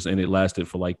Clauses, and it lasted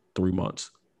for like 3 months.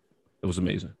 It was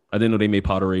amazing. I didn't know they made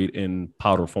Powerade in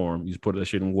powder form. You just put that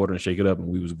shit in water and shake it up, and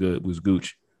we was good. We was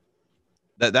gooch.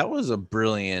 That was a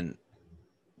brilliant.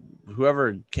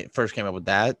 Whoever first came up with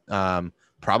that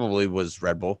probably was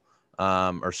Red Bull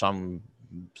or some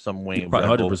wing of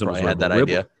Red Bull probably had that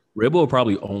idea. Red Bull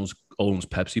probably owns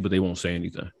Pepsi, but they won't say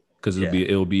anything because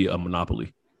it'll be a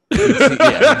monopoly.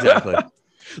 Yeah, exactly.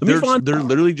 They're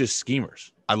literally just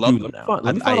schemers. I love them now.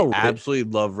 I absolutely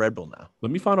love Red Bull now.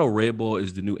 Let me find out Red Bull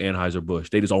is the new Anheuser-Busch.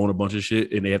 They just own a bunch of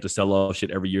shit and they have to sell off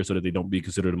shit every year so that they don't be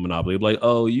considered a monopoly. Like,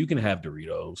 oh, you can have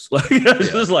Doritos. Like,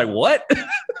 just like, what?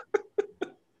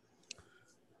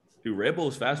 Dude, Red Bull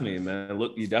is fascinating, man.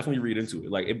 Look, you definitely read into it.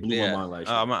 Like, it blew my mind. Like,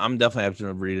 I'm definitely have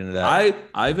to read into that.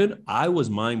 I was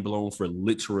mind blown for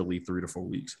literally 3 to 4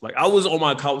 weeks. Like, I was on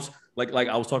my couch, like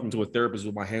I was talking to a therapist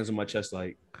with my hands on my chest.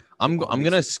 Like, I'm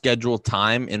gonna schedule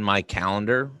time in my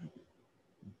calendar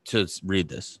to read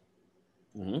this.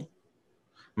 Mm-hmm. I'm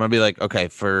gonna be like, okay,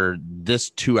 for this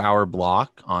 2-hour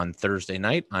block on Thursday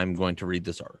night, I'm going to read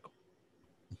this article,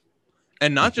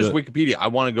 and not just Wikipedia. I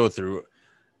want to go through.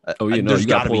 There's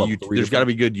got to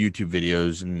be good YouTube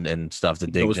videos and stuff to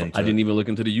dig into. I didn't even look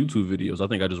into the YouTube videos. I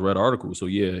think I just read articles. So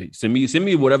yeah, send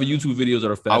me whatever YouTube videos that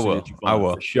are fascinating. I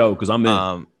will for show because I'm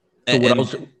in.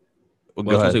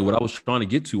 What I was trying to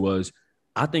get to was,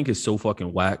 I think it's so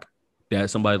fucking whack that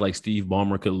somebody like Steve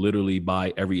Ballmer could literally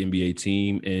buy every NBA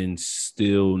team and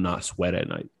still not sweat at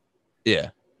night.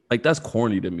 Yeah. Like, that's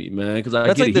corny to me, man. Because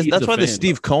that's why the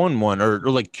Steve Cohen one or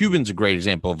like Cuban's a great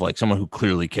example of like someone who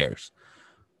clearly cares.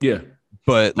 Yeah.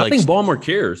 But I think Ballmer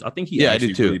cares. I think he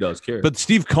actually really does care. But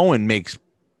Steve Cohen makes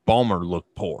Ballmer look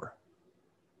poor.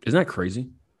 Isn't that crazy?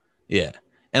 Yeah.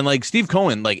 And like Steve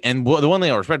Cohen, like, and the one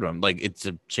thing I respect about him, like, it's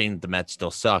a shame the Mets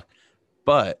still suck,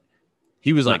 but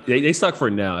he was like, they suck for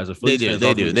now as a Phillies fan.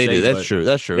 They do. That's true.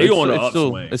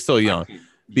 It's still young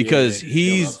because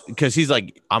he's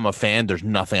like, I'm a fan. There's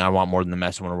nothing I want more than the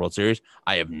Mets to win a World Series.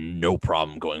 I have no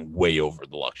problem going way over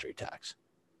the luxury tax.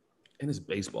 And it's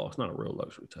baseball. It's not a real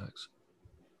luxury tax.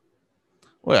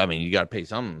 Well, I mean, you got to pay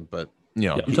something, but you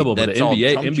know, I'm talking about the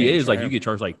NBA. NBA is like you get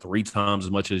charged like 3 times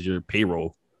as much as your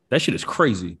payroll. That shit is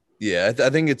crazy. Yeah, I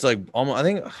think it's like almost.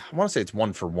 I want to say it's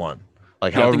 1 for 1.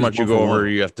 Like however much you go over,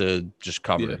 you have to just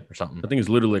cover it or something. I think it's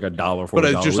literally like $1 for. But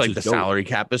it's just like the salary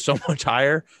cap is so much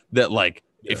higher that like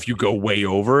if you go way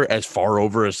over, as far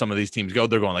over as some of these teams go,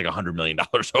 they're going like $100 million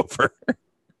over.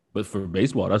 But for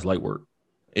baseball, that's light work.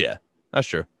 Yeah, that's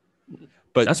true.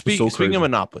 But speaking of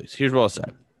monopolies, here's what I'll say: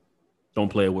 don't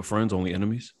play it with friends, only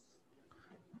enemies.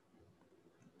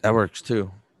 That works too.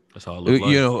 That's how I look.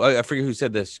 You know, I forget who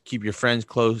said this. Keep your friends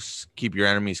close, keep your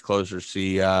enemies closer.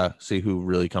 See who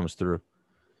really comes through.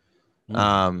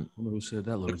 Who said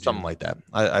that? Something like that.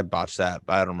 I botched that,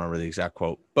 but I don't remember the exact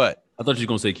quote. But I thought you were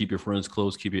gonna say keep your friends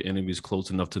close, keep your enemies close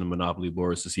enough to the monopoly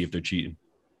boards to see if they're cheating.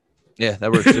 Yeah, that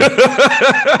works too.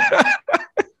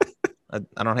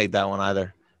 I don't hate that one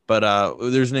either. But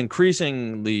there's an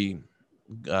increasingly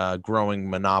growing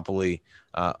monopoly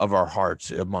of our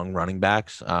hearts among running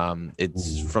backs.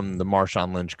 It's from the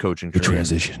Marshawn Lynch coaching tree.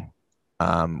 Transition.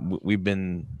 We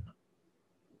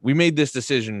made this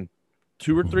decision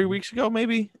 2 or 3 weeks ago,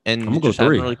 maybe, and I'm gonna it go just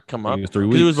hadn't 3. really come I up. think it's 3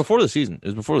 'Cause it was weeks. before the season. It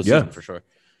was before the Yeah. season for sure.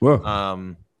 Well,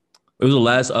 It it was the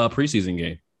last preseason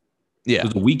game. It yeah,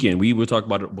 was the weekend. We were talking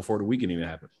about it before the weekend even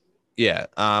happened. yeah.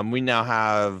 We now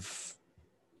have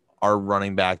our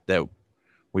running back that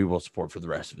we will support for the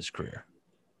rest of his career,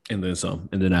 And then some.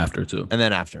 And then after, too. and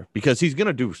then after, because he's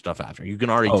gonna do stuff after. You can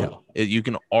already Oh. tell. You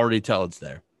can already tell it's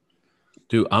there.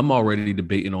 Dude, I'm already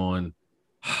debating on,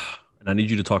 and I need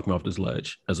you to talk me off this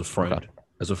ledge as a friend. Okay.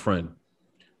 As a friend,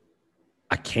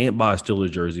 I can't buy a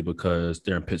Steelers jersey because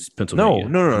they're in Pennsylvania.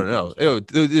 No.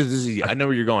 This is easy. I know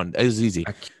where you're going. This is easy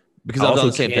I because I I've also done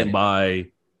the same can't thing. buy. You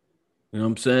know what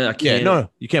I'm saying? I Yeah, can't. no,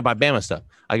 you can't buy Bama stuff.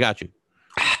 I got you.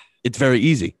 It's very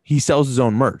easy. He sells his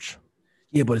own merch.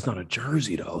 Yeah, but it's not a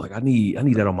jersey though. Like I need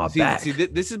that on my back.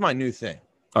 This is my new thing.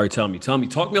 All right, tell me.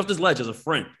 Talk me off this ledge as a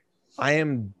friend. I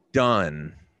am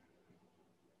done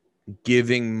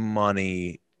giving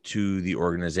money to the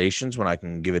organizations when I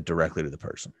can give it directly to the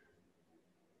person.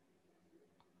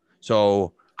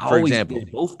 So, I for always example,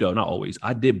 did both though. Not always.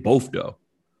 I did both though.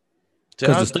 so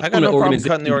Because I got no problem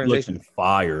cutting the organization.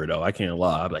 Fire though. I can't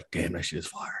lie. I'm like, damn, that shit is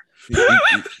fire.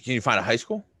 Can you find a high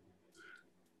school?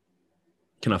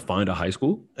 Can I find a high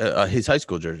school? His high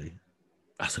school jersey.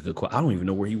 That's a good question. I don't even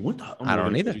know where he went. I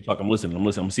don't either. I'm listening. I'm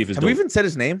gonna see if it's Have dope. we even said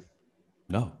his name?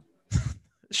 No.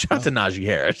 Shout out to Najee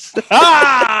Harris.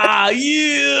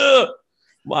 Yeah.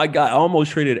 My guy, I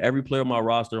almost traded every player on my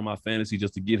roster on my fantasy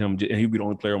just to get him, and he'd be the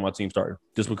only player on my team starting.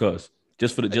 Just because.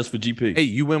 Just for GP. Hey,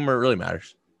 you win where it really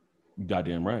matters.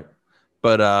 Goddamn right.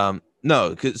 But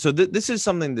no, so this is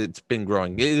something that's been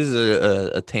growing. It is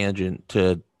a tangent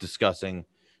to discussing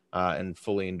and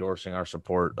fully endorsing our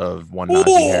support of one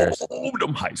Najee Harris. Oh,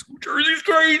 them high school jerseys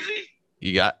crazy.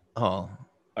 You got I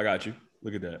got you.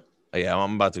 Look at that. yeah,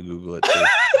 I'm about to Google it too.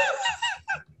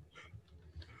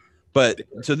 But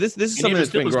so this is something even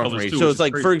that's been Steelers growing for colors me. too, So which it's is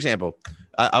like, crazy. for example,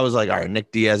 I was like, all right,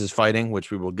 Nick Diaz is fighting,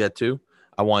 which we will get to.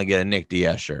 I want to get a Nick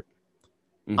Diaz shirt.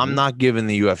 I'm not giving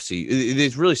the UFC.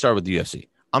 It's really started with the UFC.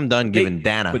 I'm done But giving they-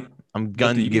 Dana. but- I'm But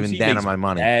done the giving UFC Dana makes my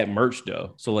money. bad merch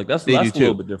though. So like that's They a do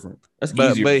little too. bit different. That's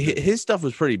But easier. but his stuff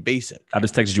was pretty basic. I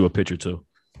just texted you a picture too.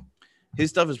 His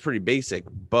stuff is pretty basic,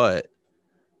 but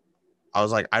I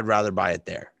was like, I'd rather buy it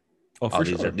there. Oh, for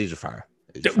these sure. are fire.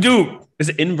 Dude, it's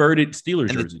an inverted Steelers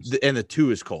And jerseys. and the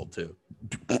 2 is cold too.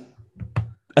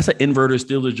 That's an inverted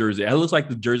Steelers jersey. It looks like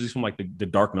the jerseys from like the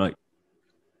Dark Knight.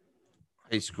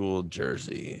 High school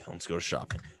jersey. Let's go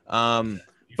shopping.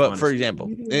 You But find for it-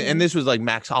 example, and this was like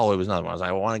Max Holloway was another one. I was like,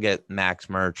 I want to get Max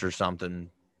merch or something,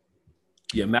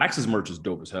 Yeah, Max's merch is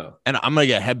dope as hell. and I'm gonna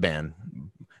get a headband.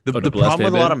 The the blessed problem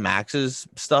with a lot headband? of Max's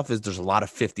stuff is there's a lot of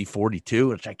 50-42,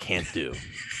 which I can't do.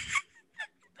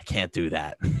 I can't do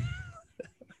that.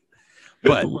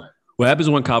 But What happens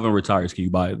when Calvin retires? Can you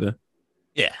buy it then?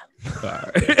 yeah, All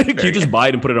right. Can you just buy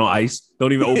it and put it on ice?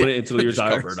 Don't even open it until you just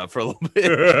retire. cover it up for a little bit,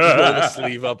 roll the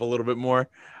sleeve up a little bit more.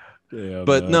 Yeah,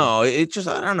 But man. no, it just,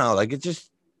 I don't know. Like, it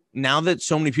just, now that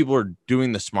so many people are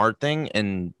doing the smart thing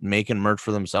and making merch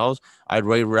for themselves, I'd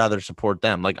way rather support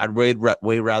them. Like, I'd way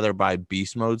rather buy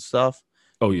beast mode stuff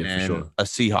Oh yeah, than for sure. a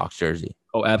Seahawks jersey.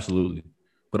 Oh, absolutely.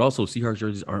 But also, Seahawks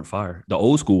jerseys aren't fire. The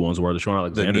old school ones were the Sean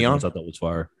Alexander neon? ones. I thought was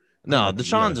fire. No, Yeah, the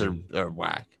Sean's yeah. are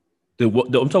whack. I'm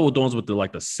talking about the ones with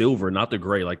the silver, not the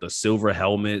gray, like the silver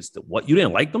helmets. What you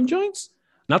didn't like them joints?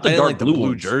 Not I the didn't dark like the blue blue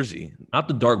ones. jersey. Not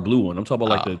the dark blue one. I'm talking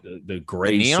about Oh. like the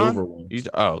gray neon? silver one. You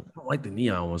I don't like the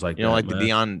neon ones like don't that. like the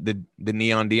man. Dion, the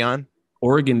neon Dion?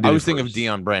 Oregon did I it was thinking of first.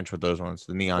 Dion Branch with those ones,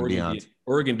 the neon Dions.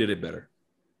 Oregon did it better.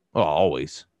 Oh,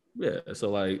 always. Yeah. So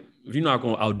like, if you're not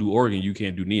going to outdo Oregon, you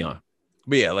can't do neon.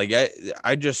 But yeah, like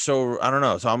I just I don't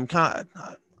know. So I'm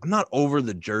not over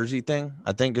the jersey thing.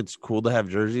 I think it's cool to have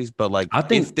jerseys, but like I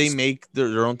think if they make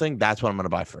their own thing, that's what I'm gonna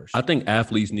buy first. I think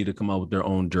athletes need to come out with their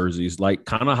own jerseys, like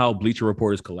kind of how Bleacher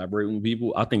Report is collaborating with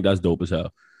people. I think that's dope as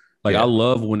hell. Like Yeah. I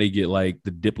love when they get like the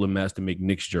Diplomats to make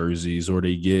Knicks jerseys, or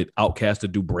they get Outkast to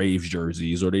do Braves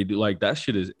jerseys, or they do like that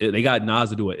shit is. They got Nas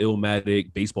to do an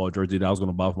Illmatic baseball jersey that I was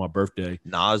gonna buy for my birthday.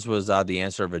 Nas was the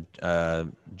answer of a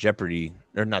Jeopardy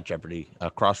or not Jeopardy, a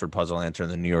crossword puzzle answer in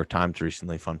the New York Times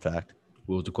recently. Fun fact.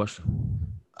 What was the question?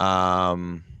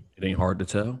 Um, It ain't hard to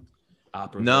tell.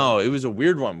 no, it was a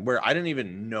weird one where I didn't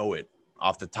even know it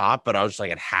off the top, but I was just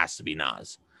like, it has to be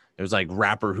Nas. It was like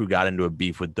rapper who got into a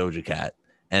beef with Doja Cat.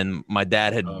 And my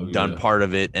dad had Oh, done yeah. part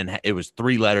of it, and it was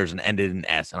 3 letters and ended in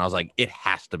S. And I was like, it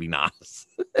has to be Nas.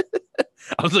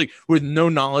 I was like, with no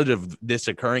knowledge of this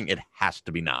occurring, it has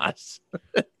to be Nas.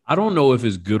 I don't know if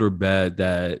it's good or bad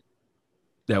that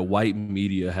white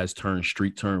media has turned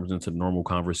street terms into normal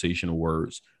conversational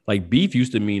words. Like beef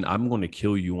used to mean I'm going to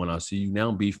kill you when I see you.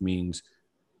 Now beef means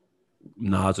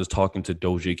Nas is talking to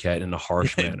Doja Cat in a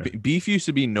harsh manner. Beef used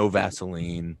to be no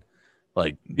Vaseline.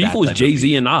 Like Beef that was type of Jay-Z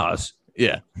beef. and Nas.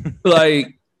 Yeah.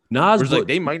 Like Nas Like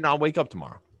they might not wake up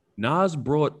tomorrow. Nas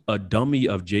brought a dummy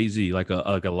of Jay-Z, like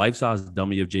a life-size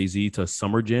dummy of Jay-Z to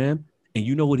Summer Jam. And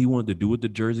you know what he wanted to do with the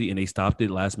jersey, and they stopped it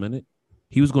last minute?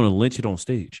 He was going to lynch it on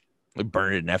stage. Like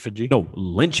burn it in effigy. No,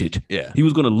 lynch it. Yeah. He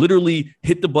was going to literally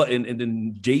hit the button, and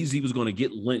then Jay-Z was going to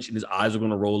get lynched, and his eyes were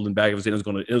going to roll in the back of his head. It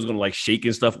was going to like shake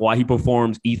and stuff while he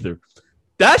performs Ether.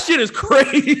 That shit is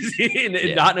crazy.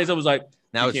 And Hot Nights was like,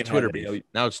 now you it's can't Twitter have that. beef.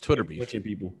 Now it's Twitter beef. Lynching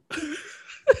people.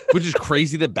 Which is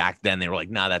crazy that back then they were like,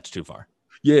 nah, that's too far.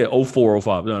 Yeah, 04,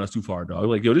 05. No, that's too far, dog.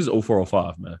 Like, yo, this is 04,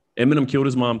 05, man. Eminem killed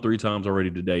his mom 3 times already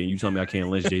today, and you tell me I can't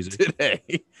lynch Jay-Z.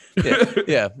 Today.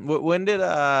 Yeah. When did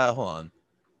hold on.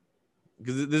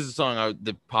 Because this is a song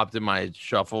that popped in my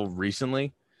shuffle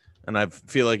recently, and I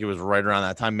feel like it was right around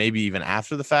that time, maybe even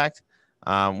after the fact.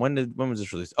 When was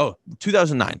this released? Oh,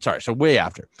 2009. Sorry, so way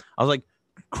after. I was like,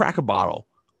 crack a bottle.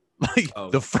 Like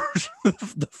the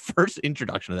first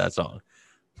introduction of that song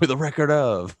with a record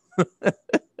of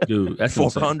Dude, that's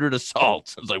 400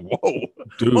 assaults. I was like, whoa,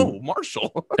 dude, whoa,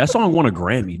 Marshall. That song won a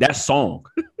Grammy. That song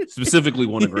specifically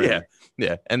won a Grammy.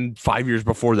 Yeah. And 5 years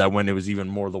before that, when it was even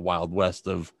more the Wild West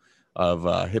of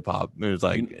hip hop, it was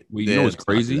like, you know what's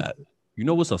crazy? You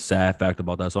know what's a sad fact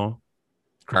about that song?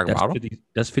 Crack a bottle.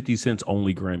 That's 50 Cent's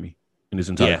only Grammy in his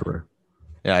entire career.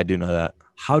 Yeah, I do know that.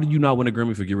 How do you not win a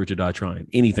Grammy for Get Rich or Die Trying?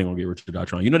 Anything on Get Rich or Die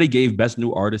Trying. You know they gave Best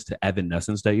New Artist to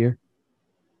Evanescence that year?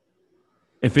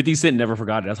 And 50 Cent never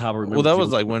forgot it. That's how I remember. Well, that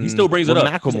was like when he still brings it up.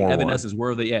 Macklemore like, Evanescence,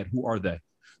 where are they at? Who are they?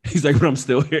 He's like, but I'm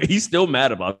still here. He's still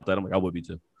mad about that. I'm like, I would be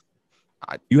too.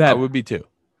 I would be too.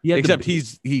 Except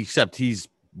he's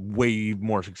way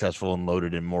more successful and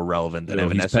loaded and more relevant than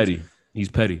Evanescence. He's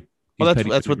petty. Well,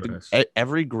 that's what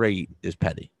every great is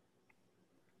petty.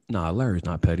 Nah, Larry's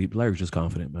not petty. Larry's just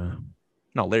confident, man.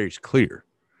 No, Larry's clear.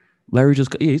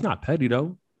 He's not petty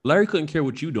though. Larry couldn't care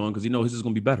what you're doing because he knows his is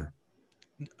gonna be better.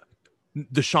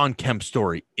 The Sean Kemp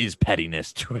story is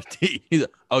pettiness to a T. He's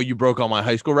like, oh, you broke all my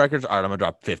high school records? All right, I'm gonna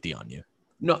drop 50 on you.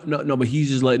 No, but he's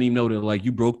just letting him know that like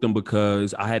you broke them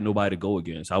because I had nobody to go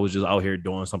against. I was just out here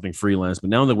doing something freelance. But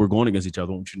now that we're going against each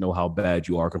other, I want you to know how bad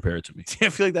you are compared to me. I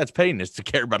feel like that's pettiness to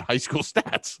care about high school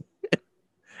stats.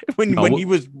 when he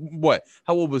was what?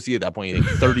 How old was he at that point? You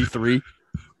think 33?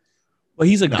 But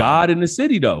he's a god in the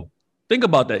city, though. Think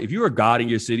about that. If you're a god in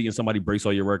your city and somebody breaks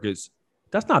all your records,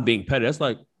 that's not being petty. That's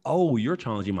like, oh, you're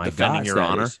challenging my defending god your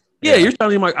status. honor. Yeah, you're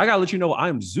challenging I gotta let you know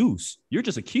I'm Zeus. You're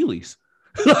just Achilles.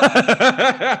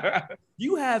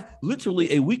 You have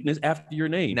literally a weakness after your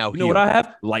name. Now you know what I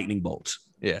have? Lightning bolts.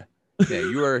 Yeah,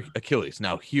 you are Achilles.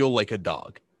 Now heal like a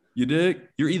dog. You dig?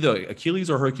 You're either Achilles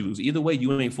or Hercules. Either way,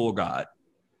 you ain't full god.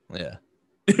 Yeah.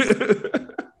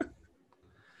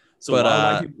 So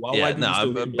back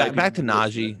to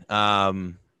Najee.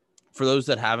 For those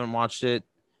that haven't watched it,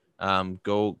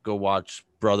 go watch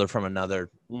Brother from Another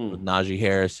with Najee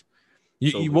Harris.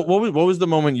 What was the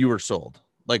moment you were sold?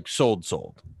 Like sold?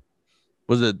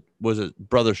 Was it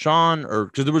Brother Sean, or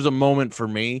because there was a moment for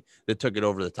me that took it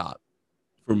over the top?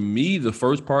 For me, the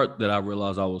first part that I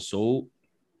realized I was sold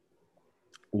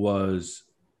was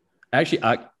actually,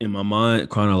 in my mind,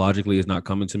 chronologically, it's not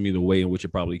coming to me the way in which it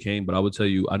probably came. But I would tell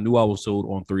you, I knew I was sold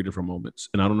on 3 different moments,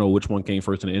 and I don't know which one came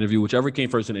first in the interview. Whichever came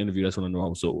first in the interview, that's when I knew I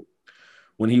was sold.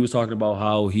 When he was talking about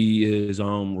how he is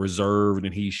reserved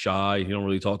and he's shy, he don't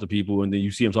really talk to people, and then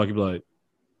you see him talking like,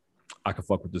 I can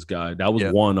fuck with this guy. That was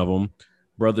one of them.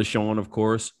 Brother Sean, of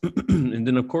course, and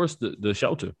then of course the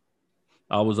shelter.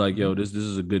 I was like, yo, this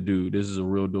is a good dude. This is a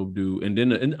real dope dude. And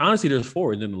then, and honestly, there's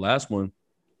 4. And then the last one,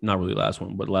 not really last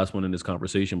one, but the last one in this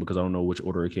conversation, because I don't know which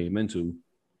order it came into.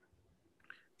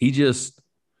 He just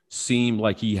seemed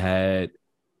like he had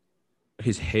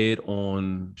his head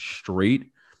on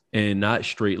straight, and not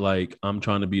straight like I'm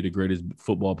trying to be the greatest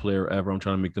football player ever. I'm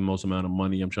trying to make the most amount of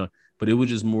money. But it was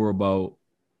just more about,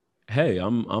 hey,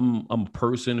 I'm a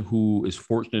person who is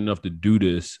fortunate enough to do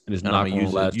this, and it's not going to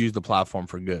last. Use the platform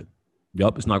for good.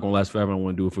 Yup, it's not going to last forever. I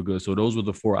want to do it for good. So those were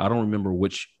the 4. I don't remember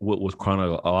what was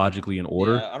chronologically in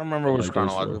order. Yeah, I don't remember what was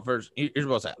chronological. First, here's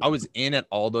what I'll say. I was in at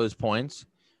all those points,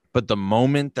 but the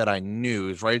moment that I knew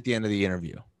is right at the end of the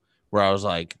interview, where I was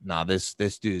like, nah, this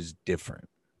dude is different.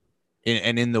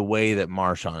 And in the way that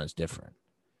Marshawn is different,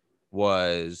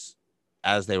 was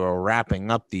as they were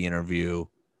wrapping up the interview,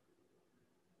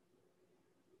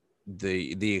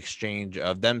 the exchange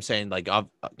of them saying like,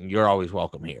 you're always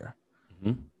welcome here.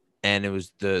 Mm-hmm. And it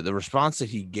was the response that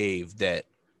he gave that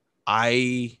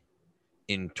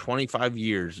in 25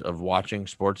 years of watching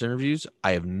sports interviews,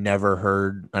 I have never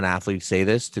heard an athlete say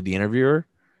this to the interviewer.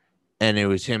 And it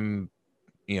was him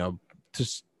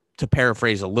to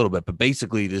paraphrase a little bit, but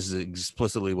basically this is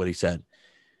explicitly what he said.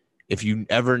 If you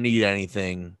ever need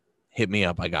anything, hit me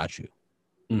up. I got you.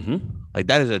 Mm-hmm. Like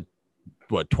that is a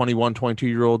 21,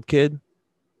 22-year-old kid.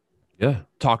 Yeah.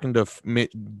 Talking to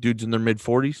dudes in their mid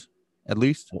 40s, at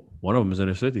least. One of them is in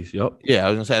his 50s. Yep. Yeah. I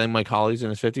was going to say, I think Mike Holly's in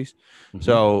his 50s. Mm-hmm.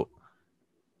 So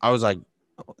I was like,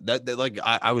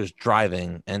 I was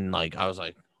driving and like, I was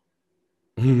like,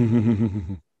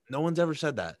 no one's ever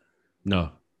said that.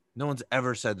 No. No one's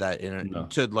ever said that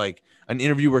to like an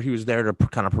interview where he was there to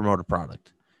kind of promote a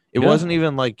product. It wasn't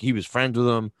even like he was friends with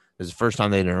them. It was the first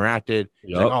time they interacted.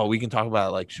 He's like, oh, we can talk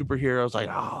about like superheroes. Like,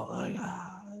 oh, like,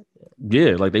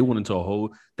 yeah, like they went into a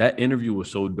whole. That interview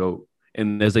was so dope.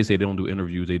 And as they say, they don't do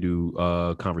interviews; they do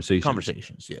conversations.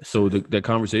 Conversations, yes. So that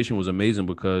conversation was amazing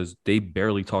because they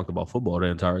barely talked about football the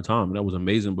entire time, and that was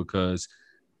amazing because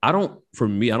for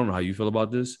me, I don't know how you feel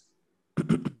about this.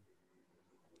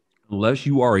 Unless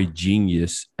you are a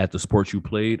genius at the sport you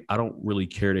played, I don't really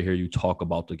care to hear you talk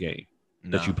about the game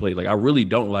that you played. Like, I really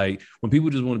don't like when people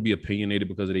just want to be opinionated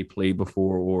because they played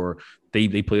before or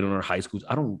they played on our high schools.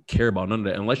 I don't care about none of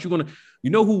that. Unless you're going to,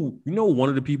 one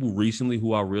of the people recently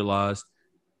who I realized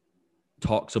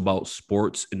talks about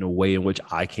sports in a way in which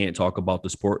I can't talk about the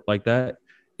sport like that.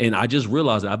 And I just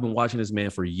realized that I've been watching this man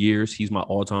for years. He's my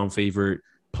all-time favorite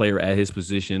player at his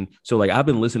position. So like I've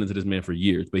been listening to this man for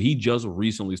years, but he just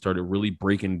recently started really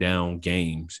breaking down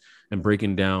games and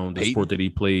breaking down the sport that he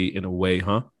played in a way,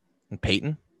 huh?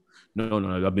 Peyton?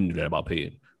 No, I've been doing that about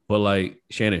Peyton. But like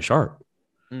Shannon Sharp.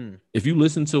 If you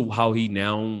listen to how he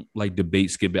now like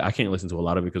debates skip it, I can't listen to a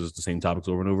lot of it because it's the same topics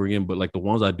over and over again. But like the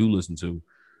ones I do listen to,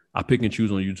 I pick and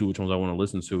choose on YouTube which ones I want to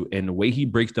listen to. And the way he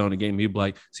breaks down the game, he'd be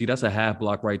like, see, that's a half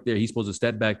block right there. He's supposed to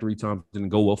step back 3 times and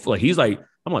go up. Like he's like,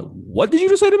 I'm like, what did you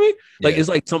just say to me? Like it's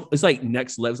like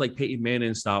next level. It's like Peyton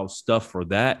Manning style stuff for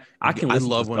that. I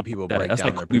love when people break that's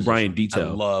down like their Kobe Bryant detail.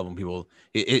 I love when people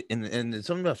and it's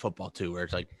something about football too, where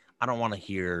it's like I don't want to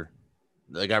hear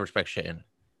like I respect Shannon.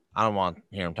 I don't want to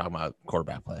hear him talking about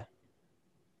quarterback play.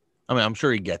 I mean, I'm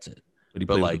sure he gets it, but he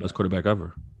played like the best quarterback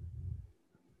ever.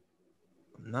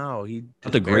 No,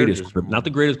 not the greatest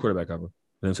quarterback ever.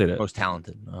 I didn't say that. Most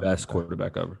talented, best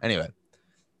quarterback ever. Anyway,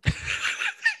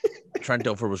 Trent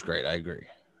Dilfer was great. I agree.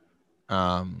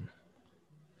 Hall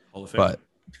of Fame. But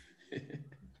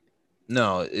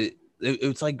no,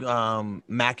 it's like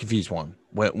McAfee's one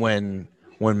when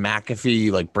McAfee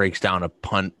like breaks down a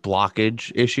punt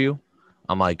blockage issue.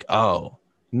 I'm like, oh,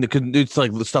 it's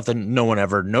like the stuff that no one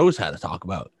ever knows how to talk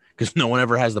about because no one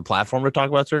ever has the platform to talk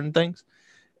about certain things.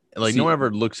 Like no one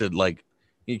ever looks at like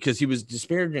because he was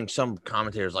disparaging some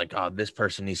commentators like, oh, this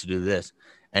person needs to do this.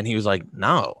 And he was like,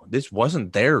 no, this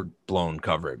wasn't their blown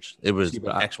coverage. It was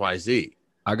XYZ.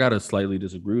 I gotta slightly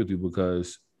disagree with you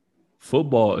because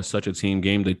football is such a team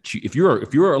game that if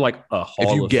you're like a Hall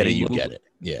if you of get Fame it, you move, get it.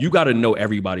 Yeah, you got to know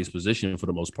everybody's position for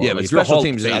the most part. Yeah, like, but special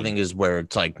teams, I think, is where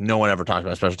it's like no one ever talks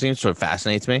about special teams, so it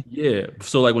fascinates me. Yeah,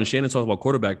 so like when Shannon talks about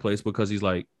quarterback plays, because he's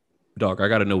like, dog, I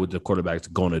got to know what the quarterback's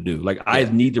going to do. Like I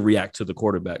need to react to the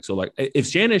quarterback. So like if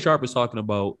Shannon Sharp is talking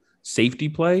about safety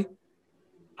play,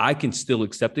 I can still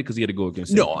accept it because he had to go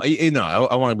against. No,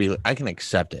 I want to be. I can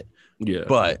accept it. Yeah,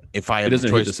 but if I have a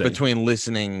choice between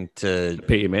listening to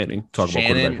Peyton Manning talk about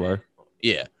quarterback play,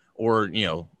 yeah, or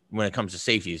when it comes to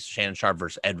safeties, Shannon Sharp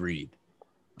versus Ed Reed,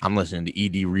 I'm listening to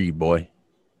Ed Reed, boy,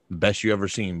 the best you ever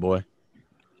seen, boy.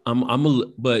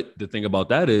 But the thing about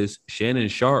that is Shannon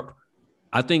Sharp.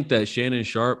 I think that Shannon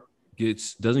Sharp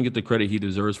doesn't get the credit he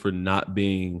deserves for not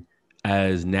being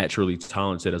as naturally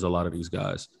talented as a lot of these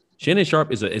guys. Shannon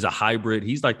Sharp is a hybrid.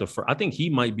 He's like I think he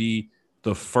might be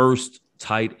the first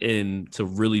tight end to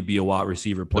really be a wide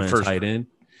receiver playing tight end.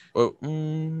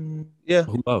 Yeah.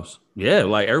 Who else? Yeah,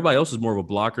 like everybody else is more of a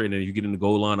blocker, and then you get in the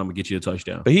goal line, I'm gonna get you a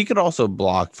touchdown. But he could also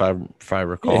block, if I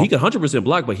recall. Yeah, he could 100%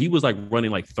 block, but he was like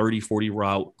running like 30, 40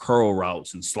 curl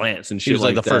routes and slants and shit. He was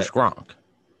like the that. First Gronk.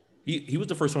 He was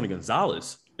the first Tony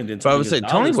Gonzalez. And then but I would say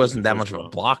Tony wasn't that much of a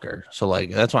blocker. So like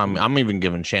that's why I'm even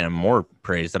giving Shannon more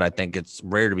praise that I think it's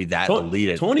rare to be that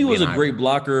elite. Tony was a great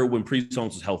blocker when Priest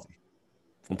Holmes was healthy.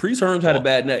 When Priest Holmes had a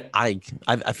bad neck. I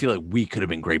feel like we could have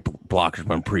been great blockers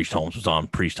when Priest Holmes was on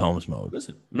Priest Holmes mode.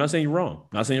 Listen, I'm not saying you're wrong.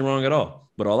 I'm not saying you're wrong at all.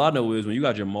 But all I know is when you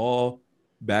got Jamal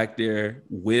back there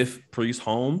with Priest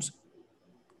Holmes,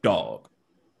 dog.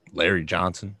 Larry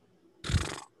Johnson.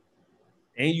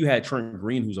 And you had Trent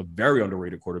Green, who's a very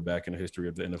underrated quarterback in the history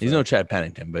of the NFL. He's no Chad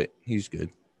Pennington, but he's good.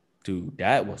 Dude,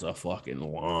 that was a fucking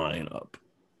lineup.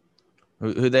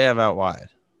 Who they have out wide?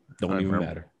 Don't even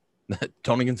matter.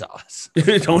 Tony Gonzalez.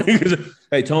 Hey,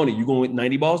 Tony, you going with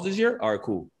 90 balls this year? All right,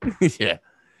 cool. Yeah.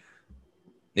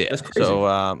 Yeah. That's crazy.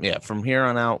 So yeah, from here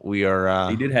on out, we are.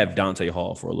 He did have Dante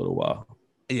Hall for a little while.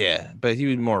 Yeah, but he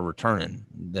was more returning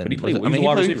than. But he played. I mean, He was a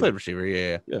wide he receiver. played receiver.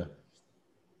 Yeah. Yeah.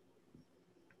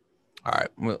 All right.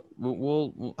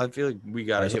 We'll I feel like we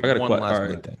got to Alright, so hit I got a one last all right.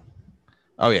 big thing.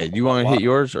 Oh yeah, do you want to hit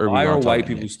yours or Why we are wanna white talk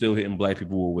people about still hitting black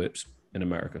people with whips in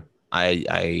America? it?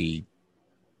 I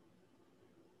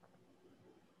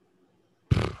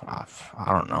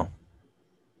don't know.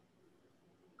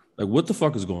 Like, what the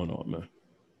fuck is going on, man?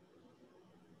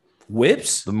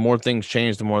 Whips? The more things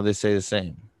change, the more they say the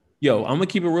same. Yo, I'm gonna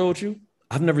keep it real with you.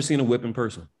 I've never seen a whip in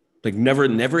person. Like, never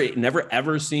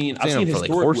ever seen. I've seen them for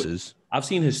like horses.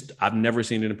 I've never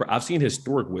seen it. I've seen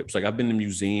historic whips. Like, I've been to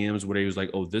museums where they was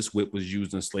like, oh, this whip was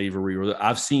used in slavery, or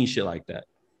I've seen shit like that.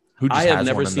 Who just I have has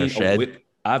never one in their seen a shed? whip.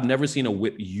 I've never seen a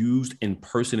whip used in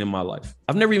person in my life.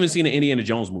 I've never even seen an Indiana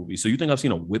Jones movie. So you think I've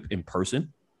seen a whip in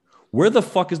person? Where the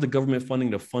fuck is the government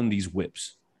funding to fund these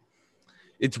whips?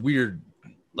 It's weird.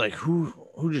 Like who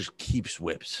just keeps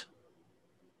whips?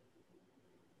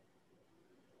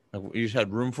 Like, you just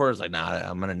had room for it. It's like, nah,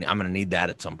 I'm gonna need that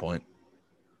at some point.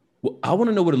 Well, I want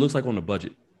to know what it looks like on the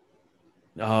budget.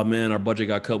 Oh man, our budget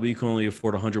got cut. We can only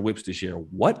afford 100 whips this year.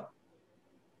 What?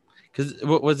 Because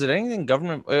was it anything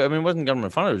government? I mean, it wasn't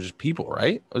government funded. It was just people,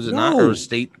 right? Was it No. not? Or was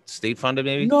state funded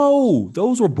maybe? No,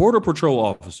 those were Border Patrol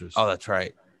officers. Oh, that's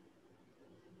right.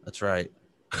 That's right.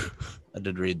 I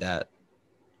did read that.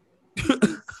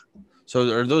 So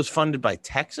are those funded by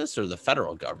Texas or the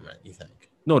federal government, you think?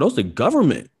 No, those are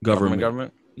government.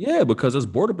 Government? Yeah, because it's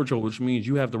Border Patrol, which means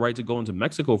you have the right to go into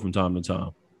Mexico from time to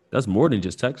time. That's more than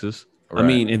just Texas. Right. I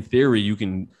mean, in theory,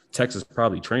 Texas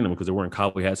probably train them because they're wearing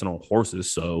cowboy hats and on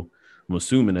horses. So I'm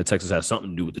assuming that Texas has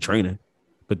something to do with the training.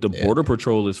 But the Border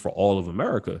Patrol is for all of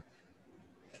America.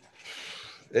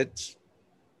 It's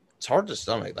hard to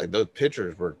stomach. Like, those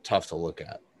pictures were tough to look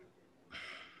at.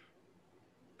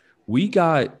 We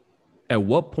got, at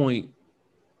what point,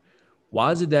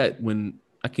 why is it that when,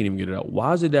 I can't even get it out.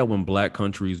 Why is it that when black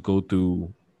countries go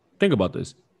through, think about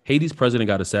this. Haiti's president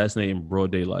got assassinated in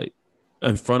broad daylight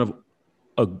in front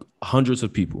of hundreds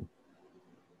of people.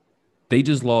 They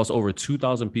just lost over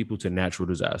 2,000 people to natural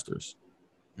disasters.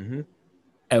 Mm-hmm.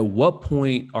 At what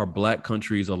point are black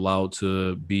countries allowed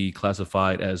to be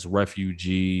classified as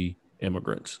refugee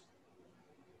immigrants?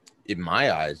 In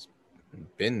my eyes,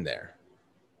 been there.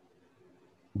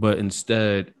 But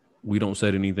instead, we don't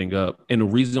set anything up. And the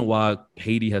reason why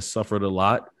Haiti has suffered a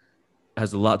lot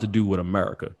has a lot to do with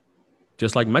America,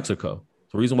 just like Mexico.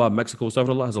 The reason why Mexico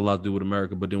suffered a lot has a lot to do with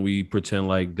America, but then we pretend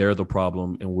like they're the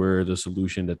problem and we're the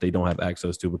solution that they don't have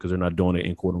access to because they're not doing it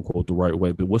in quote unquote the right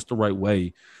way. But what's the right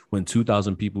way when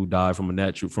 2,000 people die from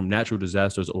natural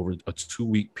disasters over a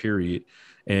 2-week period,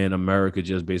 and America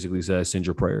just basically says send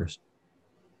your prayers?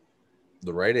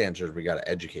 The right answer is we got to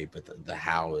educate, but the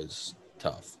how is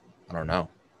tough. I don't know.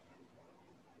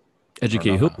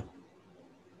 Educate who?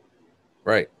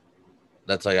 Right.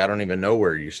 That's like, I don't even know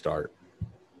where you start.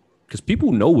 Because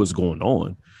people know what's going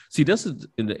on. See, this is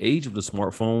in the age of the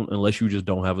smartphone, unless you just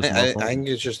don't have a smartphone. I think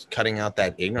it's just cutting out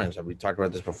that ignorance. We talked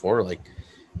about this before, like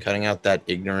cutting out that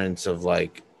ignorance of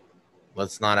like,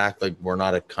 let's not act like we're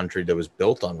not a country that was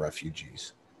built on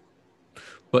refugees.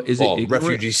 But is it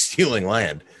refugees stealing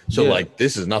land? So like,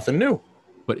 this is nothing new.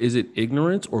 But is it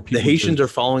ignorance or people? The Haitians are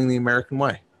following the American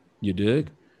way. You dig?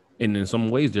 And in some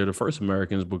ways, they're the first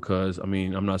Americans because, I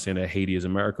mean, I'm not saying that Haiti is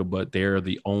America, but they're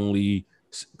the only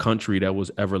country that was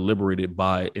ever liberated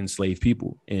by enslaved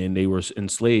people. And they were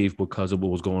enslaved because of what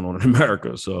was going on in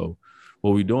America. So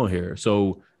what are we doing here?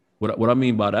 So what I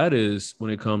mean by that is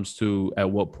when it comes to at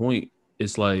what point,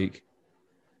 it's like,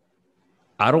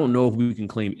 I don't know if we can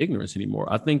claim ignorance anymore.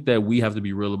 I think that we have to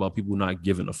be real about people not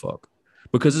giving a fuck.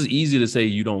 Because it's easy to say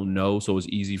you don't know, so it's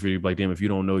easy for you to be like, damn, if you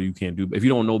don't know, you can't do. If you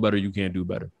don't know better, you can't do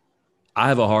better. I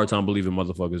have a hard time believing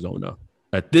motherfuckers don't know.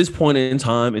 At this point in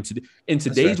time, in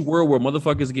today's world where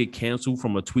motherfuckers get canceled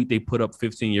from a tweet they put up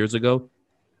 15 years ago,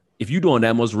 if you're doing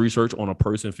that much research on a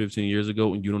person 15 years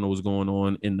ago and you don't know what's going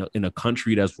on in a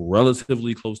country that's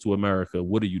relatively close to America,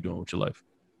 what are you doing with your life?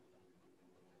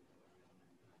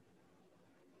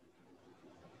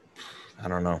 I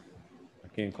don't know. I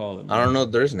can't call it. Man. I don't know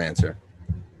if there's an answer.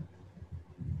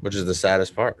 Which is the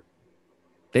saddest part.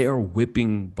 They are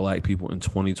whipping black people in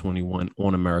 2021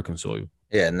 on American soil.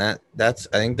 Yeah, and that's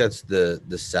I think that's the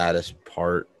saddest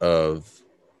part of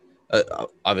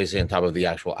obviously on top of the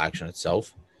actual action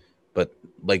itself, but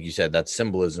like you said, that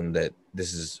symbolism that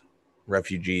this is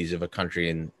refugees of a country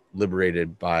and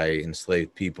liberated by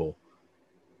enslaved people,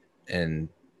 and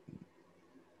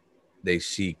they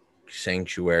seek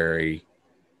sanctuary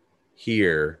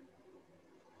here,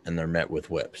 and they're met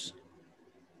with whips.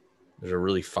 There's a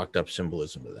really fucked up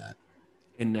symbolism to that.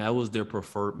 And that was their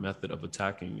preferred method of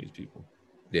attacking these people.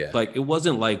 Yeah. Like, it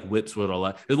wasn't like whips were a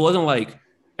lot. It wasn't like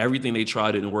everything they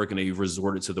tried didn't work and they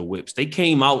resorted to the whips. They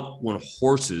came out on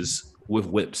horses with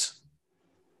whips.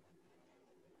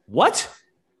 What?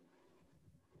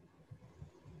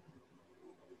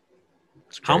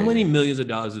 How many millions of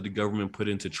dollars did the government put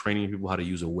into training people how to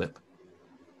use a whip?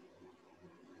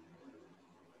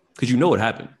 Because you know what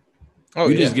happened. Oh,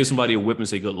 you just give somebody a whip and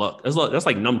say good luck. That's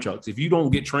like nunchucks. If you don't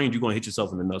get trained, you're going to hit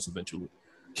yourself in the nuts eventually.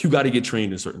 You got to get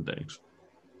trained in certain things.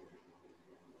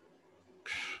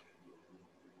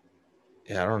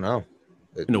 Yeah, I don't know.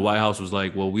 And the White House was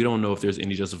like, well, we don't know if there's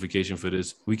any justification for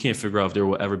this. We can't figure out if there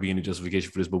will ever be any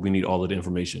justification for this, but we need all of the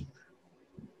information.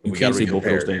 You can't say both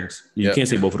of those things. You can't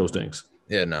say both of those things.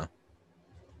 Yeah, no.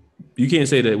 You can't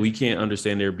say that we can't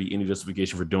understand there be any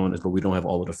justification for doing this, but we don't have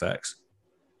all of the facts.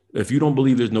 If you don't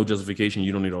believe there's no justification,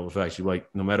 you don't need all the facts. You're like,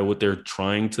 no matter what they're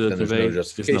trying to convey,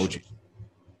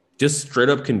 just straight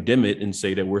up condemn it and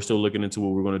say that we're still looking into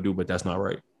what we're going to do, but that's not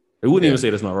right. They wouldn't even say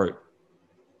that's not right.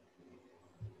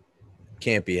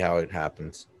 Can't be how it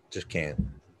happens. Just can't.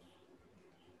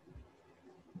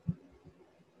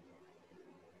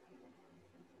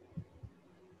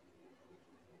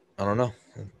 I don't know.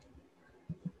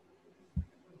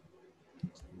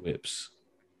 Whips.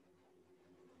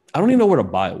 I don't even know where to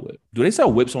buy a whip. Do they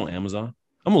sell whips on Amazon?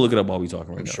 I'm gonna look it up while we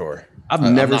talking right now. Sure. I've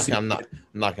never seen. I'm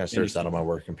not gonna search that on my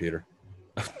work computer.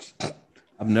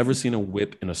 I've never seen a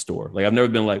whip in a store. Like, I've never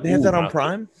been like, they have that on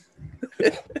Prime.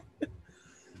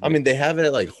 I mean, they have it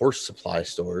at like horse supply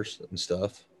stores and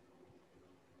stuff.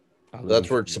 That's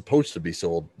where it's supposed to be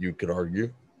sold, you could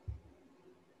argue.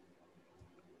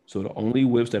 So the only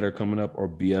whips that are coming up are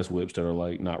BS whips that are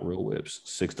like not real whips,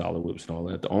 $6 whips and all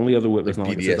that. The only other whip that's not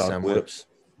like a $6 whips.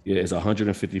 Yeah, it's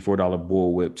 $154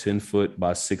 bull whip, 10 foot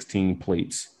by 16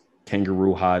 plates,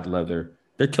 kangaroo hide leather.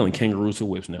 They're killing kangaroos with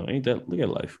whips now. Ain't that? Look at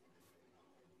life.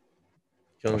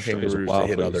 Killing kangaroos to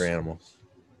hit other animals.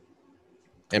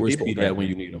 And where's PETA at when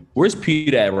you need them? Where's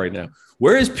PETA at right now?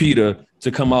 Where is PETA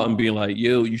to come out and be like,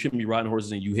 yo, you shouldn't be riding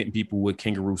horses and you hitting people with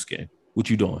kangaroo skin? What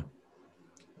you doing?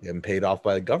 Getting paid off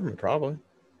by the government, probably.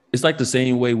 It's like the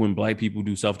same way when black people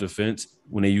do self-defense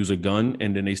when they use a gun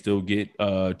and then they still get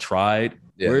tried.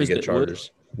 Yeah, where is get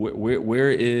charges.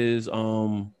 Where is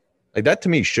like that to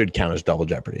me should count as double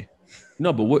jeopardy.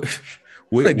 No, but what?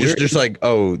 Like just like,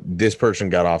 oh, this person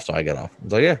got off, so I got off.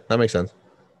 It's like, yeah, that makes sense.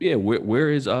 Yeah,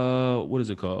 where is what is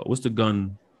it called? What's the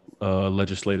gun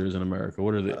legislators in America?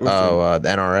 What are they? The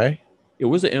NRA. Yeah,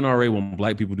 where's the NRA when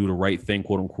black people do the right thing,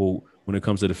 quote unquote, when it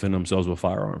comes to defend themselves with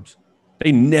firearms?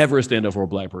 They never stand up for a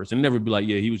black person. They never be like,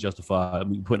 yeah, he was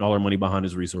justified putting all our money behind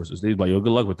his resources. They'd be like, yo,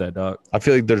 good luck with that, dog. I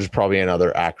feel like there's probably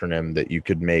another acronym that you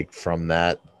could make from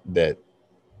that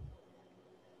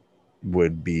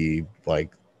would be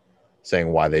like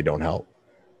saying why they don't help.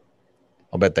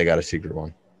 I'll bet they got a secret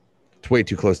one. It's way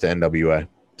too close to NWA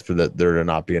for there to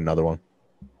not be another one.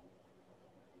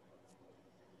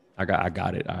 I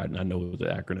got it. I know the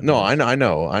acronym. No, I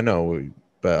know.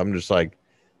 But I'm just like,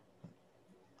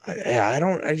 I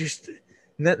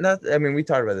mean, we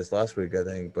talked about this last week, I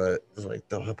think, but it's like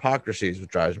the hypocrisy is what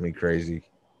drives me crazy.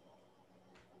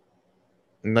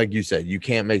 And like you said, you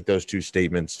can't make those two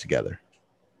statements together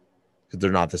because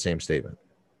they're not the same statement.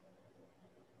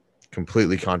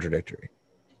 Completely contradictory.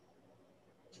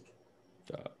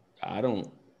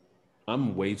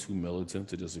 I'm way too militant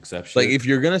to just accept shit. Like, if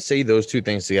you're going to say those two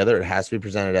things together, it has to be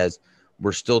presented as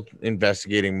we're still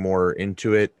investigating more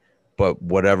into it, but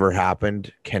whatever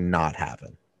happened cannot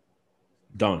happen.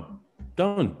 Done.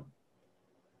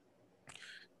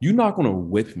 You're not going to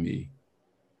whip me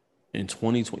in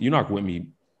 2020. You're not going to whip me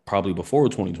probably before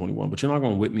 2021, but you're not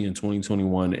going to whip me in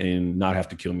 2021 and not have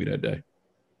to kill me that day.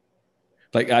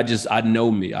 Like, I know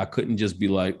me. I couldn't just be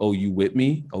like, oh, you whip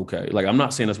me? Okay. Like, I'm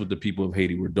not saying that's what the people of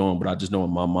Haiti were doing, but I just know in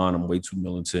my mind, I'm way too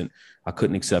militant. I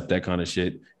couldn't accept that kind of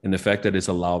shit. And the fact that it's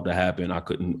allowed to happen, I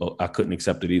couldn't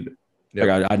accept it either.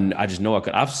 Yep. Like, I just know I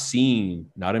could. I've seen,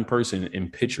 not in person, in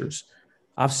pictures,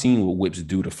 I've seen what whips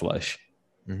do to flesh.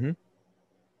 Mm-hmm.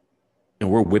 And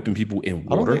we're whipping people in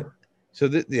water.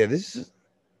 This is,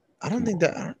 I don't think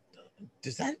that,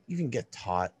 does that even get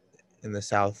taught in the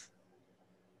South?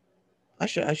 I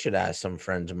should ask some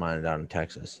friends of mine down in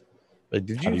Texas. Like,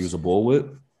 did you use a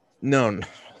bullwhip? No,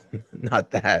 not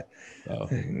that. Oh.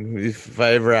 If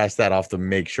I ever ask that, I'll have to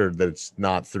make sure that it's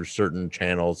not through certain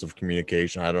channels of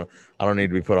communication. I don't need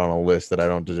to be put on a list that I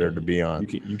don't deserve to be on.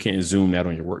 You can't zoom that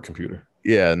on your work computer.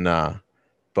 Yeah, nah.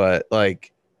 But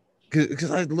like, because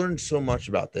I learned so much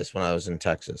about this when I was in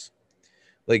Texas.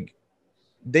 Like,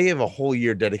 they have a whole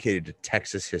year dedicated to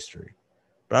Texas history.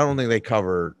 but I don't think they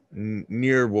cover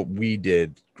near what we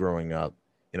did growing up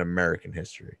in American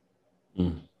history.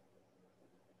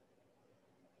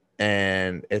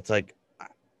 And it's like,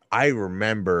 I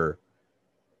remember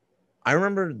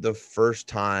the first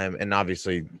time, and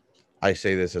obviously I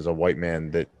say this as a white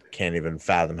man that can't even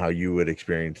fathom how you would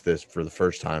experience this for the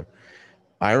first time.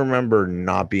 I remember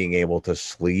not being able to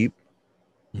sleep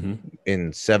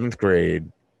in 7th grade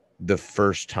the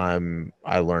first time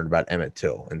I learned about Emmett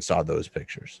Till and saw those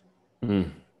pictures.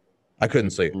 I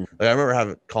couldn't sleep. Like, I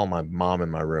remember calling my mom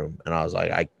in my room, and I was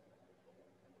like,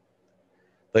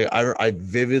 I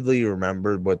vividly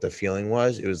remembered what the feeling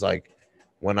was. It was like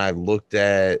when I looked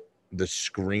at the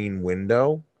screen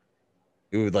window,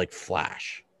 it would like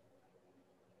flash,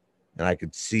 and I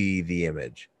could see the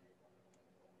image.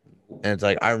 And it's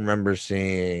like, I remember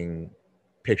seeing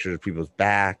pictures of people's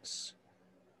backs.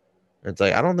 It's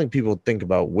like, I don't think people think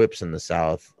about whips in the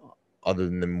South other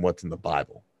than what's in the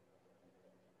Bible.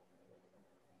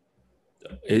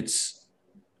 It's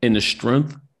in the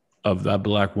strength of that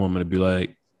black woman to be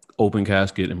like, open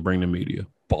casket and bring the media.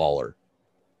 Baller.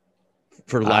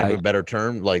 For lack of a better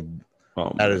term, like,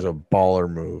 that is a baller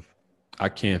move. I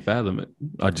can't fathom it.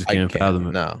 I just can't fathom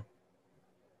it. No.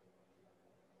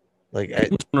 Like,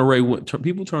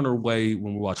 people turn away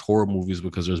when we watch horror movies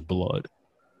because there's blood.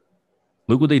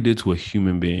 Look what they did to a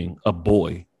human being, a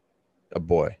boy,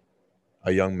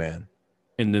 a young man,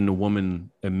 and then the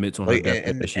woman admits on her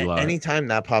deathbed that she lied. Anytime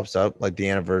that pops up, like the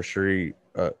anniversary,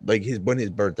 like when his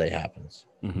birthday happens,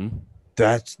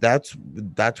 that's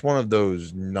one of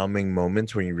those numbing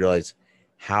moments when you realize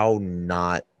how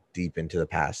not deep into the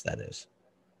past that is.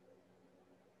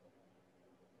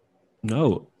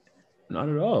 No, not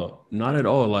at all. Not at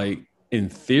all. Like, in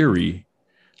theory,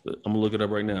 I'm gonna look it up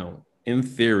right now. In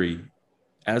theory,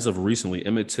 as of recently,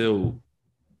 Emmett Till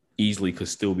easily could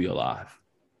still be alive.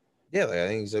 Yeah, like, I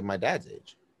think he's like my dad's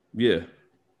age. Yeah.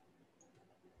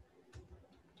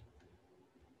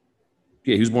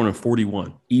 Yeah, he was born in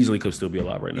 41. Easily could still be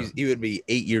alive right now. He would be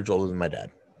 8 years older than my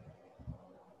dad.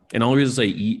 And the only reason I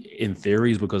say in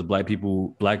theory is because black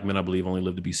men, I believe, only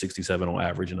live to be 67 on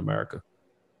average in America.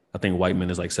 I think white men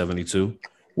is like 72.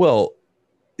 Well,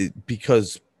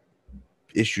 because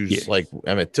issues like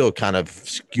Emmett Till kind of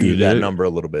skewed that number a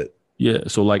little bit. Yeah.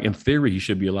 So, like, in theory, he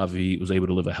should be alive if he was able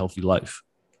to live a healthy life.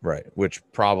 Right. Which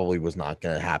probably was not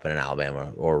going to happen in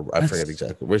Alabama, or I forget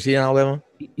exactly. Where's he in Alabama?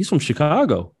 He's from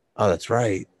Chicago. Oh, that's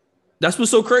right. That's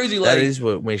what's so crazy. Like, that is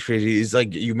what makes crazy. It's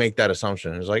like you make that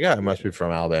assumption. It's like, yeah, it must be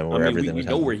from Alabama, where everything we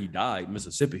know where he died,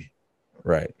 Mississippi.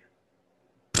 Right.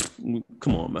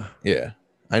 Come on, man. Yeah.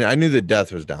 I knew the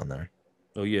death was down there.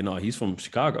 Oh, yeah. No, he's from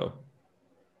Chicago.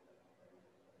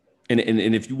 And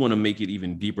if you want to make it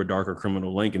even deeper, darker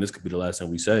criminal link, and this could be the last thing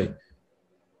we say,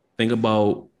 think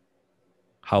about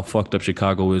how fucked up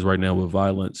Chicago is right now with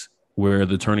violence, where one of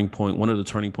the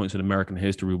turning points in American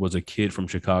history was a kid from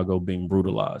Chicago being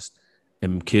brutalized.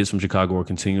 And kids from Chicago are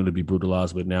continuing to be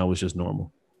brutalized, but now it's just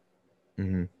normal.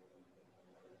 Mm-hmm.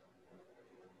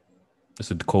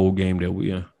 It's a cold game that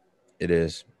we in. It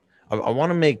is. I want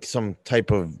to make some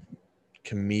type of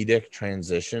comedic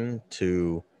transition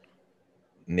to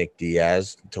Nick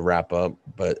Diaz to wrap up,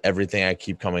 but everything I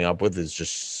keep coming up with is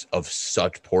just of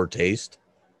such poor taste.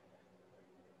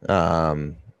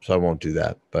 So I won't do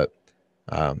that. But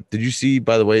did you see,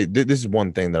 by the way, this is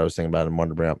one thing that I was thinking about and wanted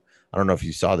to bring up. I don't know if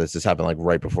you saw this. This happened like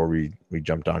right before we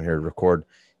jumped on here to record.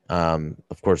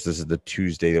 Of course, this is the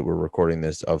Tuesday that we're recording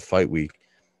this of Fight Week.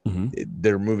 Mm-hmm.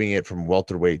 They're moving it from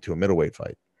welterweight to a middleweight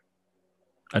fight.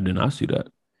 I did not see that.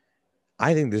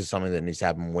 I think this is something that needs to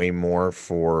happen way more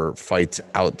for fights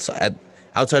outside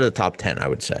of the top 10, I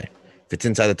would say. If it's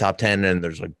inside the top 10 and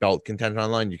there's like belt contention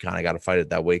online, you kind of got to fight at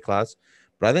that weight class.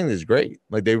 But I think this is great.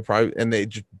 Like, they would probably, and they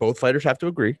just, both fighters have to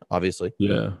agree, obviously.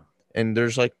 Yeah. And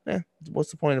there's like,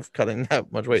 what's the point of cutting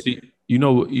that much weight?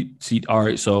 All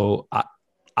right. So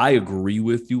I agree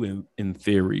with you in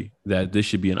theory that this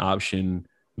should be an option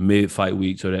mid-fight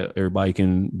week so that everybody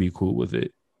can be cool with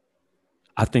it.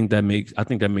 I think that makes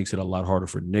it a lot harder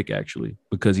for Nick, actually,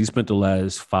 because he spent the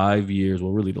last 5 years,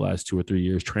 well, really the last 2 or 3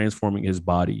 years, transforming his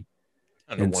body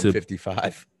into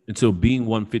 155 until being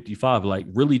 155, like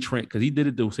really because he did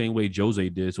it the same way Jose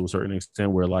did to a certain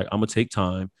extent, where like, I'm gonna take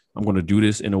time, I'm gonna do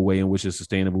this in a way in which is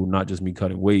sustainable, not just me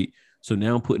cutting weight. So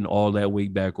now putting all that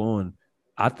weight back on,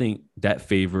 I think that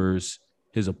favors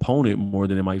his opponent more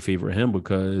than it might favor him,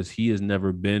 because he has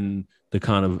never been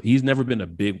he's never been a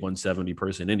big 170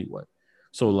 person anyway.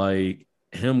 So like,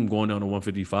 him going down to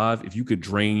 155, if you could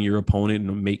drain your opponent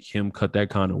and make him cut that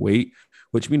kind of weight,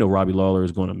 which we know Robbie Lawler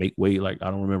is going to make weight. Like,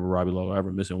 I don't remember Robbie Lawler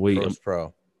ever missing weight.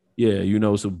 Pro. Yeah,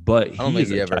 so, but I don't think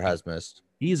he ever has missed.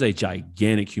 He is a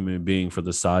gigantic human being for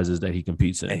the sizes that he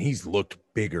competes in. And he's looked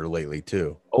bigger lately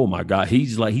too. Oh my God.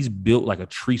 He's built like a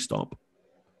tree stump.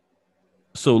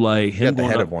 So like He him got the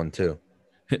going head up, of one too.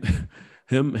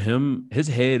 his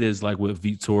head is like what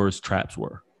Vitor's traps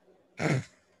were.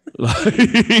 like,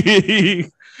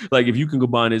 like if you can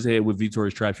combine his head with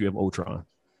Vitor's traps, you have Ultron.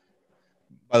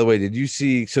 By the way, did you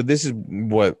see? So this is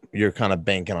what you're kind of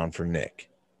banking on for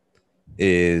Nick.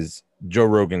 Is Joe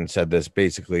Rogan said this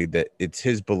basically that it's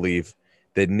his belief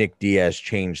that Nick Diaz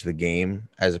changed the game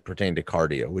as it pertained to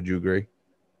cardio. Would you agree?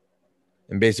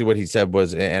 And basically what he said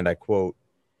was, and I quote,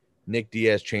 Nick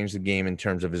Diaz changed the game in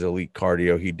terms of his elite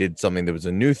cardio. He did something that was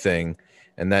a new thing.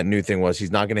 And that new thing was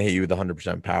he's not going to hit you with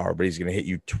 100% power, but he's going to hit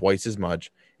you twice as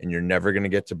much. And you're never going to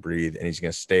get to breathe. And he's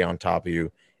going to stay on top of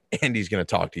you. And he's going to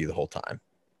talk to you the whole time.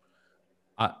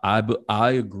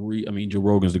 I agree. I mean, Joe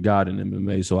Rogan's the god in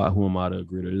MMA, so who am I to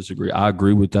agree to disagree? I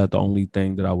agree with that. The only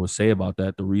thing that I would say about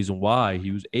that, the reason why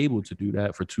he was able to do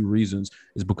that for two reasons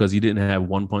is because he didn't have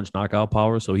one punch knockout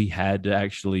power, so he had to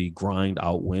actually grind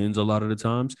out wins a lot of the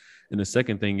times. And the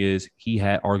second thing is he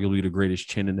had arguably the greatest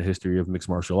chin in the history of mixed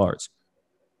martial arts.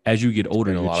 As you get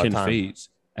older, your chin fades.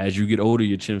 As you get older,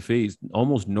 your chin fades.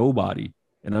 Almost nobody,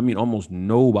 and I mean almost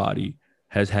nobody,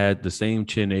 has had the same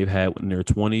chin they've had in their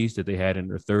 20s that they had in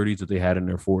their 30s, that they had in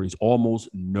their 40s. Almost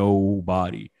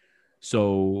nobody.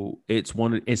 So it's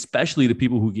especially the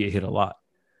people who get hit a lot.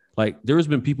 Like there's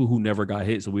been people who never got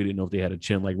hit, so we didn't know if they had a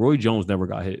chin. Like Roy Jones never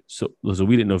got hit, so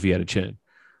we didn't know if he had a chin.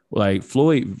 Like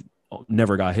Floyd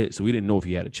never got hit, so we didn't know if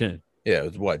he had a chin. Yeah, it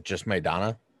was what, just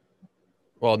Maidana?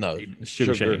 Well, no,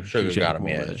 Sugar got him.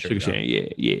 Yeah, Sugar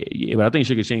Shane. Yeah. But I think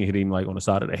Sugar Shane hit him like on the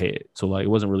side of the head, so like it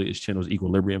wasn't really his chin; it was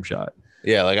equilibrium shot.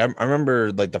 Yeah, like I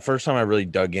remember like the first time I really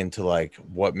dug into like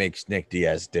what makes Nick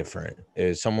Diaz different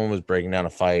is someone was breaking down a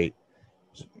fight,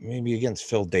 maybe against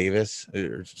Phil Davis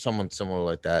or someone similar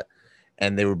like that.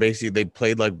 And they were they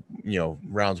played like,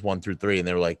 rounds 1 through 3. And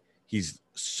they were like, he's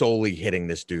solely hitting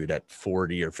this dude at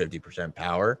 40 or 50%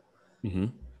 power. Mm-hmm.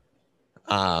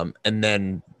 And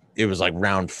then it was like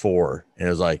round 4 and it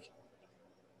was like,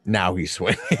 now he's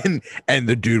swinging. And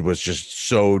the dude was just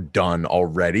so done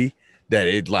already that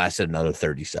it lasted another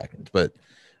 30 seconds. But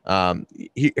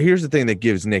here's the thing that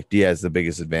gives Nick Diaz the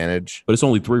biggest advantage. But it's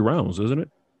only 3 rounds, isn't it?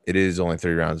 It is only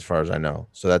 3 rounds as far as I know.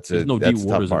 So that's There's no deep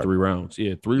waters in 3 rounds.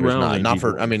 Yeah, 3 rounds.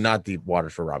 Not deep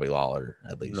waters for Robbie Lawler,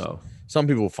 at least. No. Some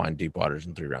people find deep waters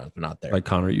in 3 rounds, but not there. Like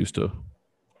Conor used to.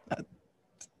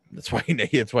 That's why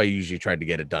he usually tried to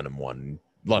get it done in 1.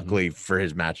 Luckily for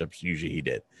his matchups, usually he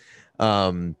did.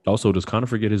 Also, does Conor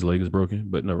forget his leg is broken?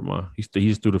 But never mind.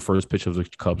 He's through the first pitch of the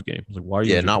Cubs game. I was like, why are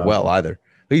you? Yeah, not well either.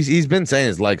 He's been saying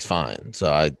his leg's fine,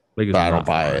 so I don't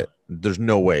buy it. There's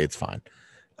no way it's fine.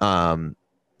 Robbie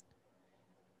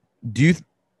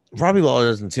Lawler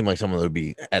doesn't seem like someone that would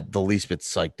be at the least bit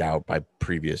psyched out by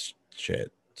previous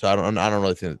shit. So I don't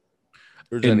really think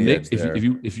there's any Nick,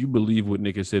 if you believe what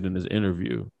Nick has said in his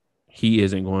interview, he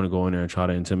isn't going to go in there and try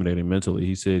to intimidate him mentally.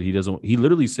 He said he doesn't. He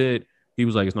literally said. He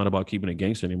was like, it's not about keeping a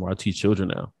gangster anymore. I teach children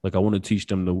now. Like, I want to teach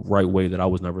them the right way that I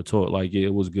was never taught. Like, yeah,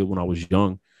 it was good when I was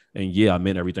young. And yeah, I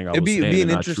meant everything I was saying. It'd be an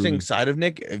interesting side of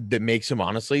Nick that makes him,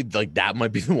 honestly, like that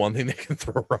might be the one thing that can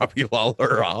throw Robbie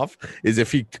Lawler off is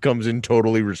if he comes in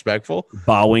totally respectful.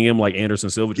 Bowing him like Anderson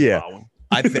Silva just bowing.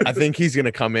 I think he's going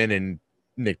to come in and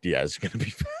Nick Diaz is going to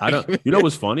be back. You know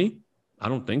what's funny? I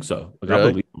don't think so. Like, really? I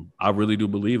believe him. I really do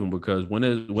believe him because he's one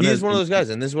of those guys.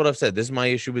 And this is what I've said. This is my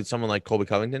issue with someone like Colby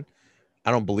Covington. I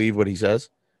don't believe what he says.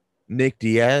 Nick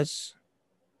Diaz,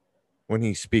 when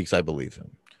he speaks, I believe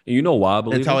him. And you know why I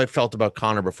believe him? That's how I felt about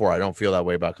Conor before. I don't feel that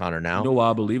way about Conor now. You know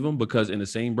why I believe him? Because in the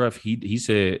same breath, he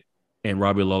said, and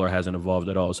Robbie Lawler hasn't evolved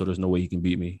at all, so there's no way he can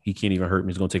beat me. He can't even hurt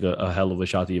me. He's going to take a hell of a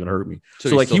shot to even hurt me.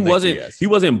 So like he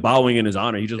wasn't bowing in his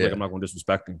honor. He just like, I'm not going to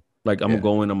disrespect him. Like I'm going to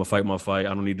go in, I'm going to fight my fight.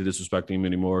 I don't need to disrespect him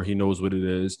anymore. He knows what it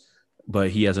is,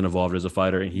 but he hasn't evolved as a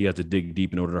fighter, and he has to dig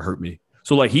deep in order to hurt me.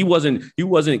 So like he wasn't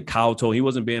kowtow. He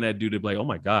wasn't being that dude to be like, oh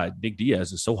my God, Nick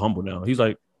Diaz is so humble now. He's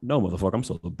like, no, motherfucker, I'm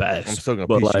still the best. I'm still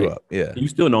gonna piece you up. Yeah, you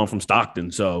still know I'm from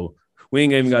Stockton, so we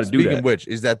ain't even got to do that. Speaking of which,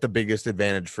 is that the biggest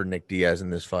advantage for Nick Diaz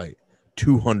in this fight?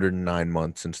 209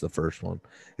 months since the first one.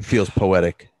 It feels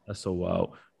poetic. That's so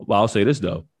wild. Well, I'll say this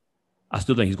though, I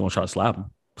still think he's gonna try to slap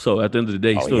him. So at the end of the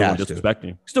day, he's still going to disrespect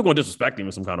him. He's still going to disrespect him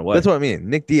in some kind of way. That's what I mean.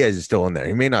 Nick Diaz is still in there.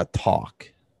 He may not talk.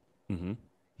 Mm-hmm.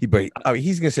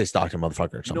 He's gonna say Stockton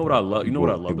motherfucker. You know what I love? You know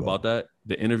what I loved about that?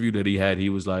 The interview that he had. He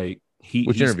was like,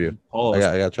 which interview? I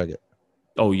gotta check it.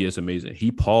 Oh yeah, it's amazing.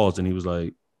 He paused and he was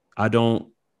like, I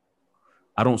don't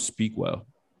speak well.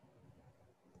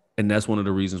 And that's one of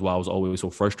the reasons why I was always so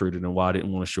frustrated and why I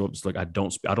didn't want to show up. It's like I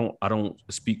don't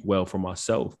speak well for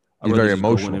myself. I'd He's rather very just go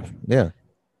in emotional. Yeah.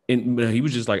 And he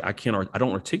was just like, I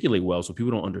don't articulate well, so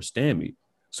people don't understand me.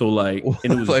 So like,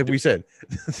 and it was like we said,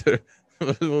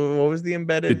 what was the the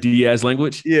embedded? Diaz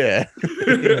language. Yeah.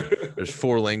 There's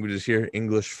 4 languages here: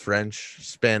 English, French,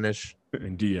 Spanish,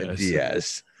 And Diaz. and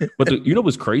Diaz. But you know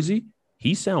what's crazy?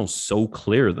 He sounds so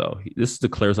clear though. This is the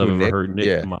clearest I've ever Nick? heard Nick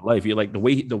Yeah. in my life. He like the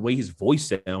way his voice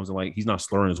sounds, and like he's not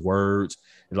slurring his words,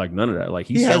 and like none of that. Like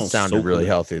He sounds has sounded so really clear.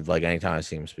 healthy. Like anytime I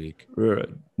see him speak,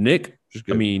 Nick, Just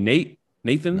I good. mean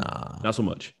Nathan, Nah. not so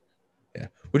much. Yeah,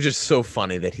 which is so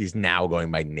funny that he's now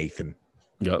going by Nathan.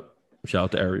 Yep. Shout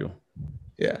out to Ariel.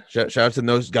 Yeah, shout out to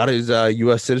those. Got his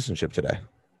U.S. citizenship today.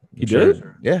 He did?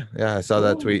 Yeah, I saw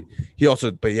that Oh. tweet. He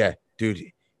also, but yeah,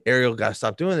 dude, Ariel got to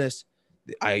stop doing this.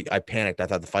 I panicked. I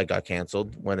thought the fight got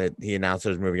canceled when he announced it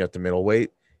was moving up to middleweight,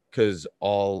 because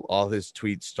all his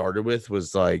tweets started with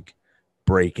was like,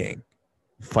 breaking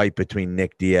fight between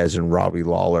Nick Diaz and Robbie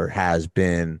Lawler has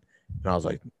been, and I was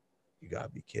like, you gotta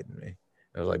be kidding me.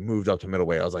 I was like, moved up to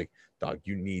middleweight. I was like, dog,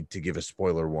 you need to give a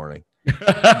spoiler warning. You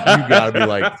gotta be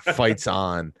like, fights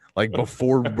on, like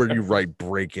before where you write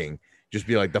breaking, just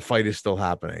be like, the fight is still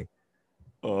happening.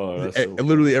 Oh, that's And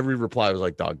literally every reply was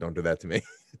like, dog, don't do that to me.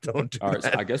 Don't do all right. So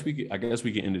that. I guess we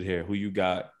can end it here. Who you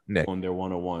got Nick. on their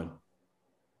 101?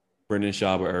 Brendan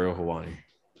Schaub or Ariel Hawani?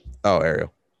 Oh,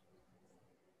 Ariel.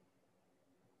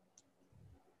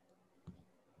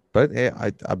 But hey,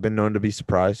 I've been known to be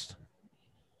surprised.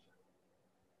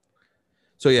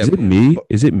 So yeah, Is it me?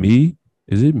 Is it me?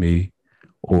 Is it me?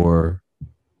 Or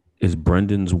is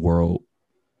Brendan's world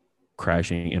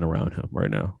crashing in around him right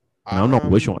now? And I don't know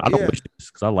which one. I don't wish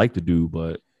this because I like the dude,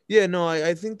 but yeah, no,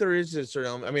 I think there is a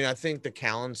certain. I mean, I think the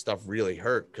Callan stuff really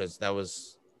hurt because that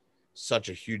was such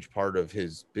a huge part of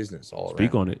his business.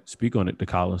 Speak on it. Speak on it. The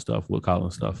Colin stuff. What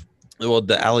Colin stuff? Well,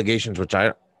 the allegations, which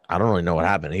I don't really know what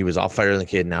happened. He was off firing the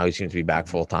kid. Now he seems to be back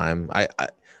full time.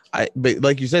 But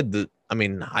like you said, I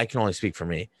mean, I can only speak for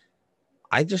me.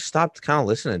 I just stopped kind of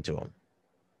listening to him.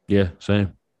 Yeah,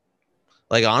 same.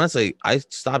 Like, honestly, I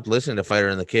stopped listening to Fighter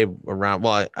and the Kid around.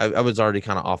 Well, I was already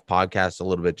kind of off podcast a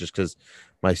little bit just because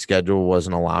my schedule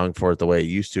wasn't allowing for it the way it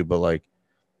used to. But like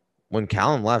when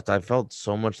Callum left, I felt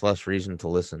so much less reason to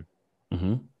listen.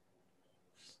 Mm-hmm.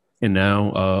 And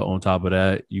now, on top of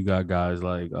that, you got guys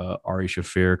like Ari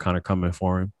Shafir kind of coming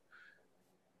for him.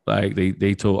 Like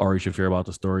they told Ari Shafir about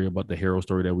the story, about the hero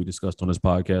story that we discussed on this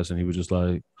podcast, and he was just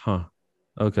like, "Huh,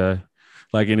 okay."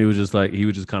 Like, and he was just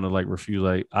kind of like refuse.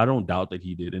 Like, I don't doubt that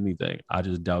he did anything. I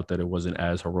just doubt that it wasn't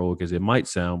as heroic as it might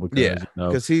sound. Because,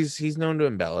 because he's known to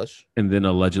embellish. And then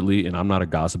allegedly, and I'm not a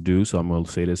gossip dude, so I'm going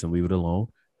to say this and leave it alone.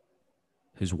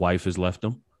 His wife has left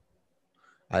him.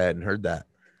 I hadn't heard that.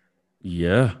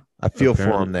 Yeah, I feel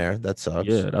for him there. That sucks.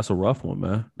 Yeah, that's a rough one,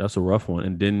 man. That's a rough one.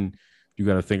 And then you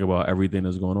got to think about everything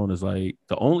that's going on. Is like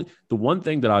the one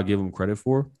thing that I'll give him credit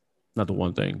for, not the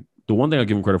one thing. The one thing I'll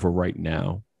give him credit for right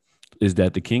now is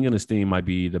that the King and the Sting might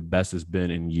be the best it's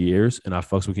been in years. And I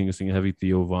fucks with King and Sting heavy.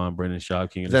 Theo Von, Brendan Schaub,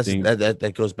 King and the Sting.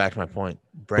 That goes back to my point.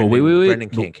 Brendan, wait. Brendan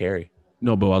can't carry.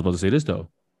 No, but I was about to say this though.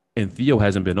 And Theo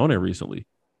hasn't been on it recently.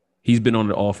 He's been on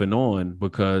it off and on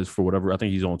because for whatever, I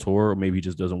think he's on tour, or maybe he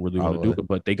just doesn't really want to do it.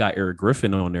 But they got Eric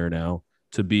Griffin on there now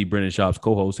to be Brendan Schaub's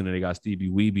co-host, and then they got Stevie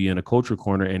Weeby in a culture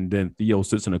corner, and then Theo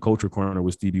sits in a culture corner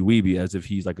with Stevie Weeby as if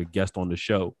he's like a guest on the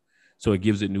show. So it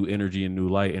gives it new energy and new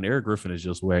light. And Eric Griffin is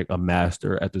just like a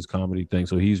master at this comedy thing.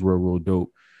 So he's real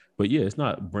dope. But yeah, it's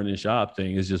not Brendan Schaub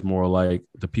thing. It's just more like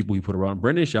the people he put around.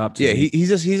 Brendan Schaub. Yeah,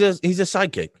 he's a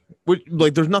sidekick.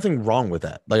 Like, there's nothing wrong with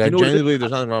that. Like, I genuinely believe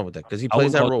there's nothing wrong with that because he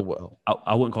plays that role well.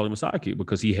 I wouldn't call him a sidekick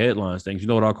because he headlines things. You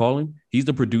know what I'll call him? He's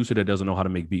the producer that doesn't know how to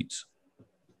make beats.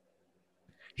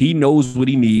 He knows what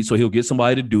he needs, so he'll get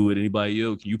somebody to do it. Anybody,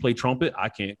 yo, can you play trumpet? I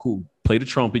can't. Cool. Play the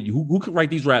trumpet. Who can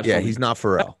write these raps? Yeah, for he's me? not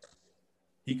Pharrell.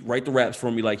 He can write the raps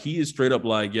for me. Like, he is straight up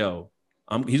like, yo,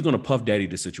 he's going to Puff Daddy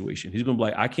the situation. He's going to be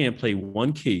like, I can't play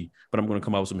one key, but I'm going to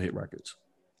come out with some hit records.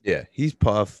 Yeah, he's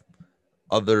Puff.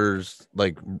 Others,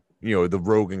 like, the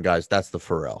Rogan guys, that's the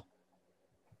Pharrell.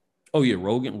 Oh, yeah,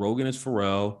 Rogan is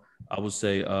Pharrell. I would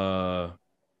say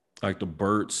like the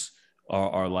Burts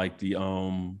are like the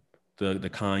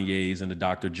Kanyes and the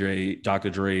Dr.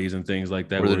 Dre's and things like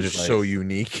that. Where they're just like, so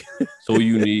unique. so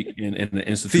unique and the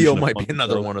institution. Theo might be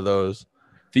another one of those.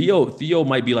 Theo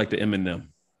might be like the Eminem.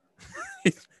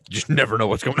 Just never know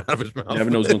what's coming out of his mouth. Never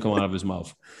know what's going to come out of his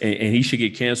mouth. And he should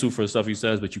get canceled for the stuff he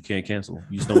says, but you can't cancel.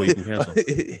 You just know what you can cancel.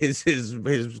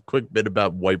 his quick bit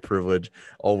about white privilege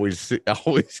always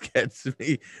gets me.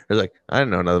 It's like, I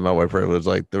didn't know nothing about white privilege.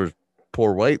 Like, there was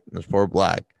poor white and there's poor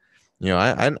black.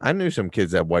 I knew some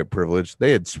kids that had white privilege.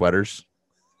 They had sweaters.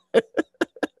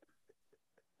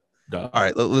 All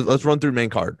right, let's run through main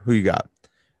card. Who you got?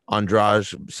 Andrade,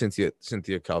 Cynthia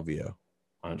Calvillo.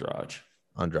 Andrade.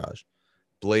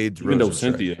 Blades, Even though Rosenstrike.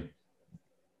 Cynthia.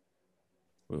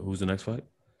 Who's the next fight?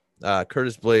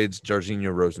 Curtis Blades,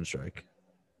 Jairzinho Rosenstrike.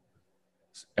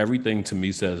 Everything to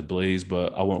me says Blades,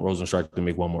 but I want Rosenstrike to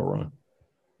make one more run.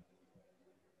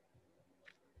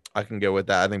 I can go with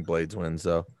that. I think Blades wins,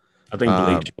 though. I think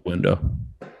Blades should win, though.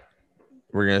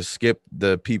 We're going to skip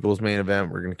the people's main event.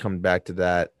 We're going to come back to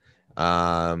that.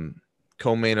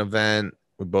 Co-main event,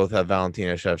 we both have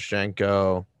Valentina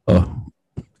Shevchenko. Oh.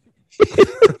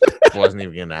 Wasn't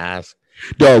even going to ask.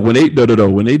 Dog, when they did the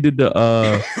when they did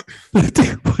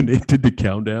the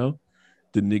countdown,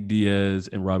 the Nick Diaz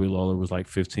and Robbie Lawler was like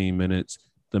 15 minutes.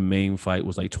 The main fight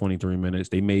was like 23 minutes.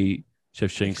 They made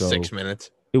Shevchenko 6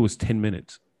 minutes. It was 10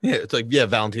 minutes. Yeah, it's like, yeah,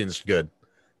 Valentina's good.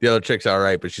 The other chick's all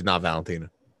right, but she's not Valentina.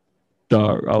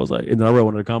 Dog, I was like, and I read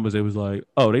one of the comments. It was like,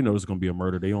 oh, they know it's gonna be a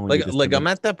murder. They only like I'm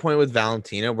at that point with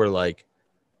Valentina where like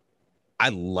I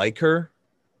like her,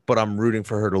 but I'm rooting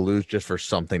for her to lose just for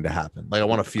something to happen. Like I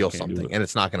want to feel something, and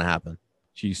it's not going to happen.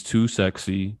 She's too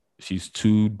sexy. She's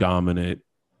too dominant.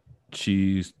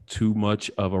 She's too much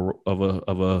of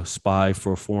a spy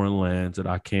for foreign lands that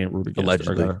I can't root against.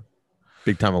 Allegedly,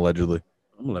 big time allegedly.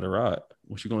 I'm gonna let her ride.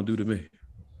 What's she gonna do to me?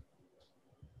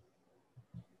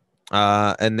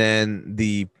 And then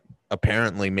the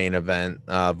apparently main event,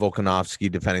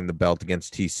 Volkanovski defending the belt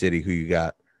against T City. Who you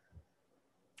got?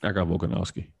 I got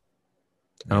Volkanovski.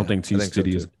 I don't think T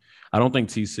City is. I don't think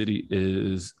T City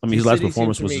is. I mean, his last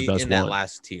performance was his best in one. That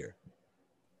last tier.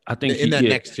 I think in that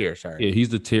next tier. Sorry. Yeah, he's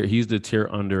the tier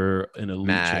under an elite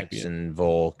Max champion. And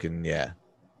Volk and yeah.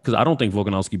 Because I don't think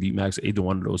Volkanovski beat Max either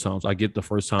one of those times. I get the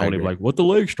first time when they were like, "What the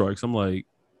leg strikes?" I'm like,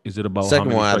 "Is it about?"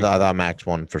 Second one, I thought Max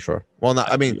won for sure. Well,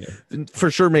 I mean,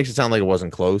 for sure makes it sound like it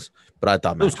wasn't close, but I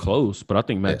thought Max it was close. But I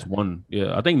think Max won.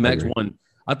 Yeah, I think Max won.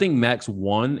 I think Max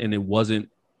won, and it wasn't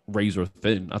razor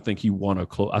thin. I think he won a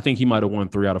close. I think he might have won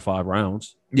 3 out of 5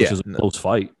 rounds, which is a close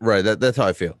fight. Right. That's how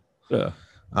I feel. Yeah.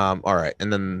 All right,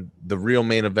 and then the real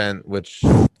main event, which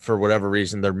for whatever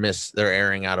reason they're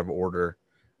airing out of order,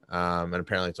 and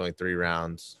apparently it's only 3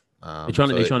 rounds. They're trying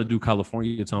to do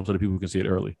California time so that people can see it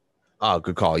early. Oh,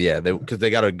 good call. Yeah, because they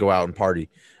got to go out and party.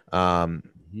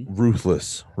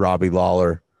 Ruthless Robbie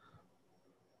Lawler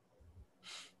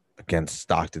against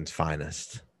Stockton's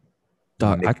finest.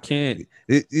 Dog, I can't.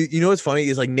 You know what's funny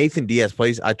is like Nathan Diaz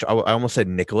plays. I almost said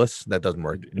Nicholas. That doesn't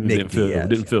work. Nick Diaz.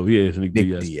 Didn't feel. Yeah, it's Nick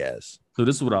Diaz. So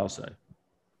this is what I'll say.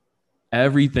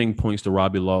 Everything points to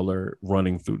Robbie Lawler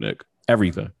running through Nick.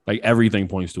 Everything. Like everything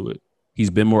points to it. He's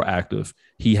been more active.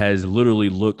 He has literally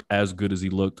looked as good as he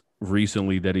looked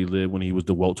recently that he did when he was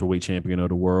the welterweight champion of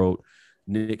the world.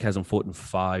 Nick hasn't fought in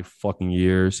 5 fucking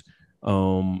years.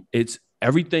 It's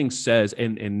everything says,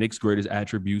 and Nick's greatest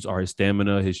attributes are his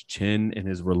stamina, his chin, and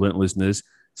his relentlessness.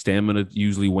 Stamina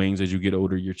usually wanes as you get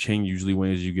older. Your chin usually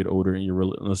wanes as you get older, and your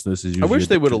relentlessness is usually. I wish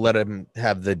they would have let him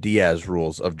have the Diaz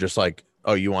rules of just like,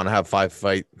 oh, you want to have 5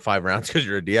 rounds because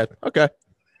you're a Diaz? Okay.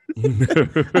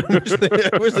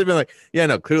 I wish they'd been like, yeah,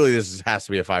 no, clearly this has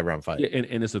to be a 5-round fight. Yeah,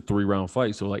 and it's a 3-round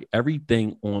fight. So like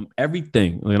everything, like, I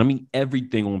mean,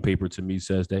 everything on paper to me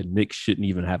says that Nick shouldn't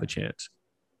even have a chance.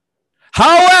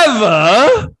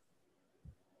 However,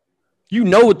 you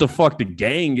know what the fuck the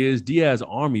gang is. Diaz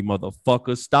Army,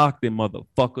 motherfucker. Stockton,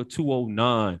 motherfucker.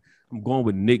 209. I'm going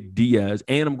with Nick Diaz,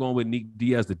 and I'm going with Nick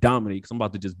Diaz to dominate because I'm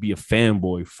about to just be a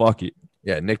fanboy. Fuck it.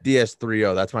 Yeah, Nick Diaz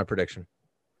 3-0. That's my prediction.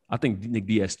 I think Nick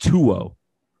Diaz 2-0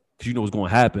 because you know what's going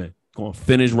to happen. Going to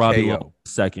finish Robbie Lawler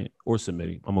second or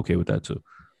submitting. I'm okay with that too.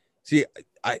 See,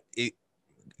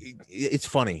 it's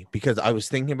funny because I was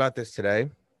thinking about this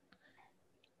today.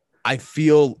 I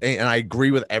feel, and I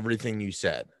agree with everything you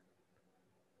said.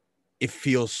 It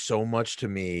feels so much to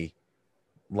me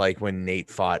like when Nate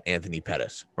fought Anthony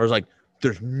Pettis, where it's like,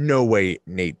 there's no way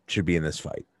Nate should be in this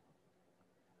fight.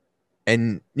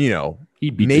 And, you know, he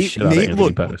beat the shit out of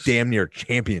Anthony Pettis. Damn near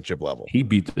championship level. He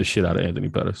beat the shit out of Anthony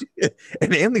Pettis.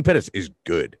 And Anthony Pettis is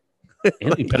good.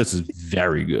 Anthony Pettis is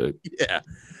very good. Yeah.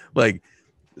 Like,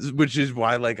 which is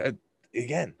why, like,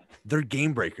 again, they're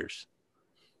game breakers.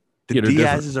 The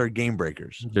Diaz's are game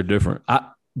breakers. They're different.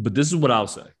 But this is what I'll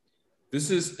say.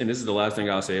 This is the last thing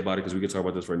I'll say about it because we could talk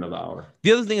about this for another hour.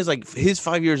 The other thing is, like, his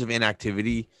 5 years of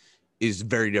inactivity is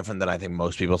very different than I think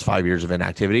most people's 5 years of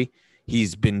inactivity.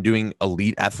 He's been doing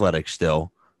elite athletics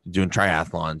still, doing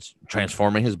triathlons,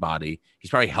 transforming his body. He's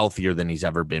probably healthier than he's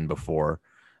ever been before.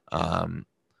 And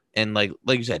like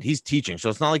you said, he's teaching. So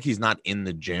it's not like he's not in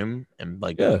the gym and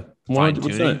like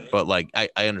fine-tuning, but like I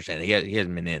understand. He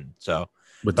hasn't been in. So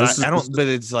but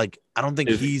it's like I don't think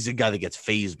he's a guy that gets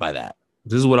fazed by that.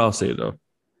 This is what I'll say though.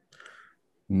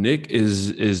 Nick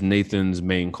is Nathan's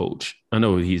main coach. I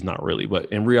know he's not really, but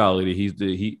in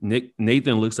reality,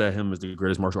 Nathan looks at him as the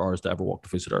greatest martial artist to ever walk the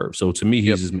face of the earth. So to me,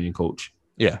 he's his main coach.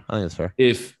 Yeah, I think that's fair.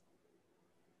 If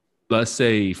let's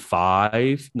say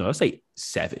let's say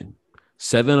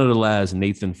seven of the last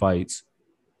Nathan fights,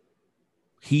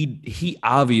 he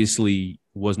obviously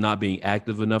was not being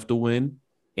active enough to win,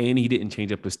 and he didn't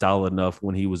change up his style enough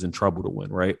when he was in trouble to win,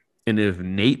 right? And if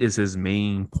Nate is his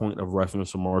main point of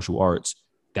reference for martial arts,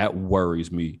 that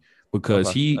worries me because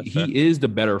he is the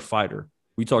better fighter.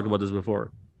 We talked about this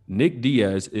before. Nick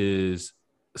Diaz is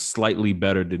slightly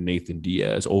better than Nathan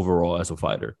Diaz overall as a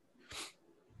fighter.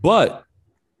 But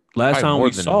last time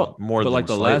we saw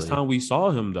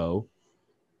him though,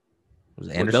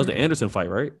 that was the Anderson fight,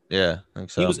 right? Yeah, I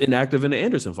think so. He was inactive in the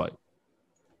Anderson fight.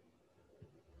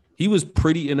 He was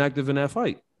pretty inactive in that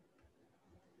fight.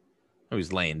 He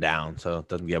was laying down, so it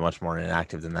doesn't get much more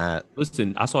inactive than that.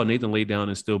 Listen, I saw Nathan lay down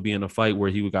and still be in a fight where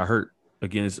he got hurt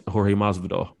against Jorge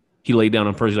Masvidal. He laid down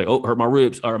on first. He's like, "Oh, hurt my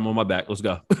ribs. All right, I'm on my back. Let's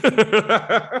go."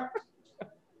 It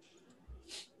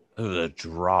was a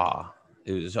draw.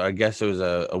 I guess it was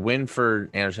a win for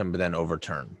Anderson, but then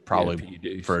overturned,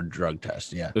 probably for a drug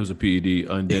test. Yeah, it was a PED.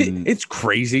 And then it's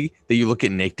crazy that you look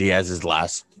at Nick Diaz's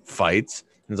last fights.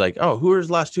 And it's like, oh, who are his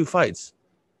last two fights?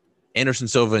 Anderson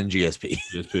Silva and GSP.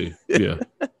 Yeah.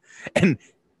 And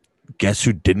guess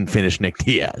who didn't finish Nick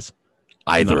Diaz?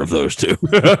 Either of those two.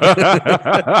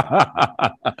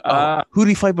 Who did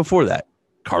he fight before that?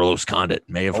 Carlos Condit.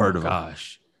 May have heard of him.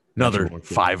 Gosh. Another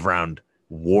 5-round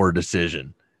war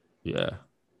decision. Yeah.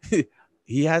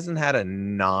 He hasn't had a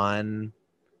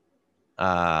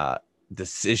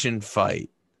decision fight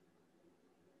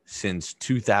since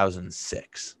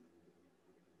 2006.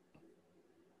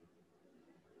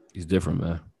 He's different,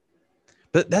 man.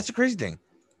 But that's a crazy thing.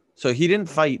 So he didn't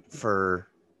fight for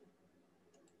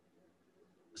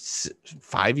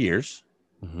 5 years,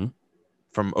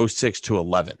 from 06 to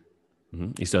 11.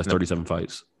 He still has 37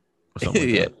 fights. Or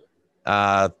something like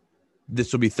that.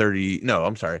 This will be 30. No,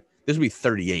 I'm sorry. This will be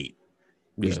 38.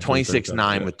 He's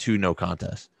 26-9 with 2 no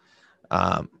contests.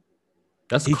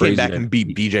 He came back and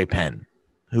beat BJ Penn,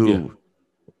 who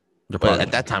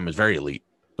at that time was very elite.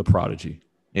 The prodigy.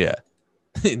 Yeah.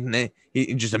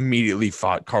 He just immediately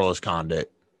fought Carlos Condit,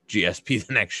 GSP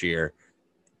the next year,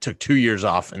 took 2 years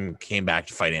off and came back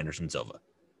to fight Anderson Silva.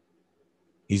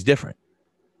 He's different.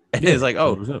 And it's like,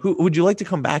 oh, who would you like to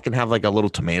come back and have like a little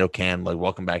tomato can, like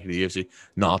welcome back to the UFC?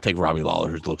 No, I'll take Robbie Lawler,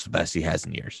 who looks the best he has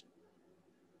in years.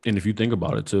 And if you think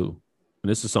about it too, and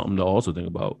this is something to also think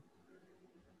about,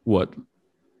 what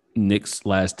Nick's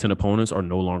last 10 opponents are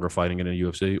no longer fighting in the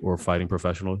UFC or fighting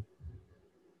professionally.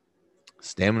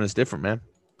 Stamina is different, man.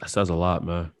 That says a lot,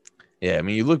 man. Yeah, I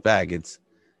mean, you look back, it's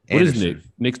what Anderson. Is Nick?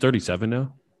 Nick's 37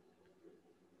 now?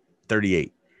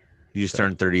 38. He just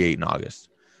turned 38 in August.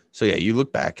 So, yeah, you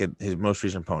look back at his most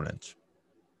recent opponents.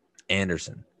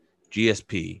 Anderson,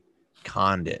 GSP,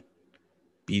 Condit,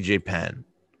 BJ Penn,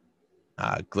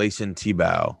 Gleison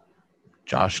Tibau,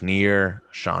 Josh Neer,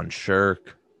 Sean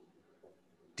Shirk,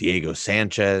 Diego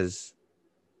Sanchez.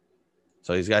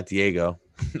 So he's got Diego.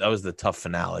 That was the tough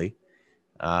finale.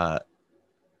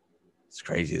 It's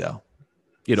crazy, though.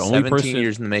 Yeah, the only 17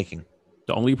 years in the making.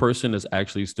 The only person that's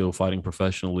actually still fighting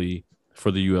professionally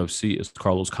for the UFC is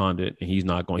Carlos Condit, and he's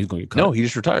not going. He's going to get cut. No, he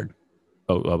just retired.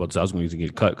 Oh, I was going to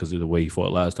get cut because of the way he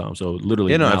fought last time. So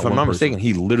literally, if I'm not mistaken,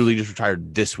 he literally just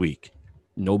retired this week.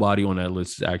 Nobody on that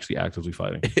list is actually actively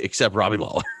fighting except Robbie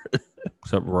Lawler.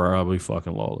 Except Robbie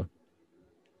fucking Lawler.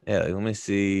 Yeah, let me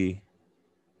see.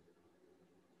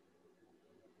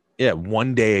 Yeah,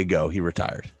 1 day ago he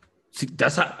retired. See,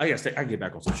 that's how I guess I get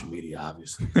back on social media,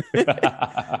 obviously.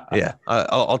 Yeah,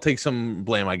 I'll take some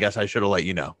blame. I guess I should have let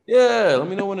you know. Yeah, let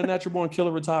me know when the Natural Born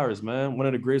Killer retires, man. One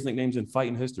of the greatest nicknames in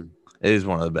fighting history. It is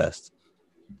one of the best.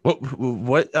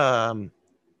 What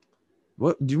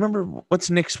do you remember? What's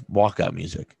Nick's walkout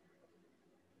music?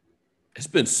 It's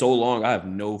been so long, I have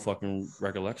no fucking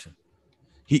recollection.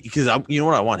 Because you know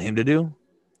what I want him to do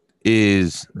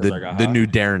is the new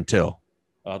Darren Till.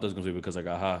 I thought it was going to be Because I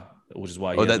Got High, which is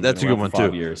why. That's a good one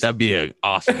too. Years. That'd be an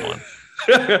awesome one.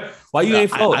 Why you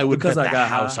ain't float? I would Because I got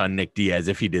house high on Nick Diaz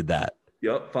if he did that.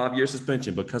 Yep, 5-year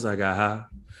suspension because I got high.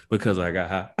 Because I got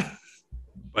high.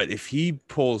 But if he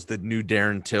pulls the new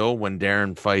Darren Till when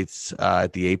Darren fights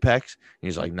at the Apex,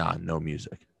 he's like, nah, no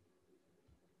music.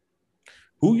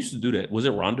 Who used to do that? Was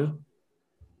it Ronda?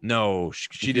 No,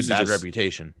 she did Bad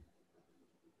Reputation.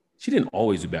 She didn't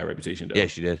always do Bad Reputation, though. Yeah,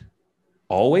 she did.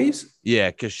 Always? Yeah,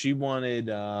 because she wanted.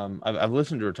 I've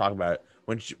listened to her talk about it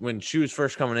when she was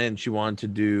first coming in. She wanted to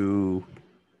do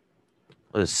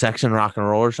Sex and Rock and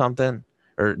Roll or something,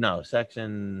 or no,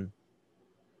 section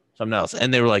something else.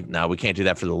 And they were like, no, we can't do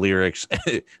that for the lyrics.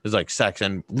 It was like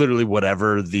section, literally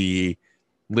whatever the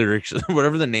lyrics,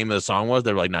 whatever the name of the song was.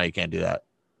 They were like, no, you can't do that.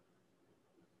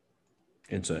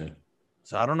 Insane.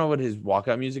 So I don't know what his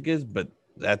walkout music is, but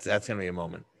that's gonna be a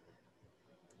moment.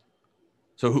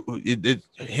 So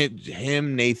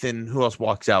him, Nathan, who else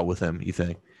walks out with him? You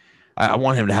think? I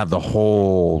want him to have the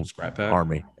whole Scrap Pack.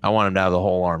 army. I want him to have the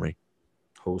whole army.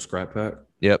 Whole Scrap Pack.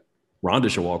 Yep. Ronda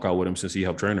should walk out with him since he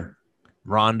helped train her.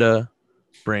 Rhonda,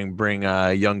 bring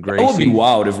young Gracie. That would be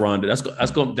wild if Ronda.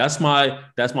 That's my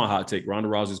hot take. Ronda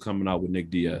Rousey's coming out with Nick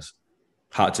Diaz.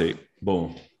 Hot take.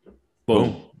 Boom.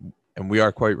 And we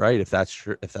are quite right if that's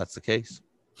true, if that's the case.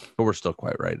 But we're still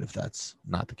quite right if that's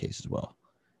not the case as well.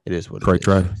 It is what it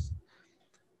is.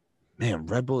 Man,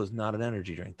 Red Bull is not an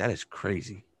energy drink. That is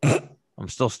crazy. I'm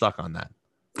still stuck on that.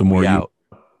 The more Yeah,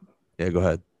 go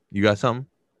ahead. You got something?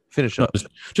 Finish up.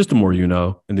 Just the more you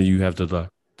know, and then you have the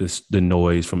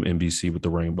noise from NBC with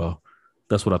the rainbow.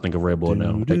 That's what I think of Red Bull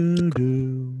now.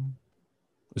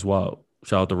 It's wild.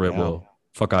 Shout out to Red Bull.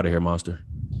 Fuck out of here, Monster.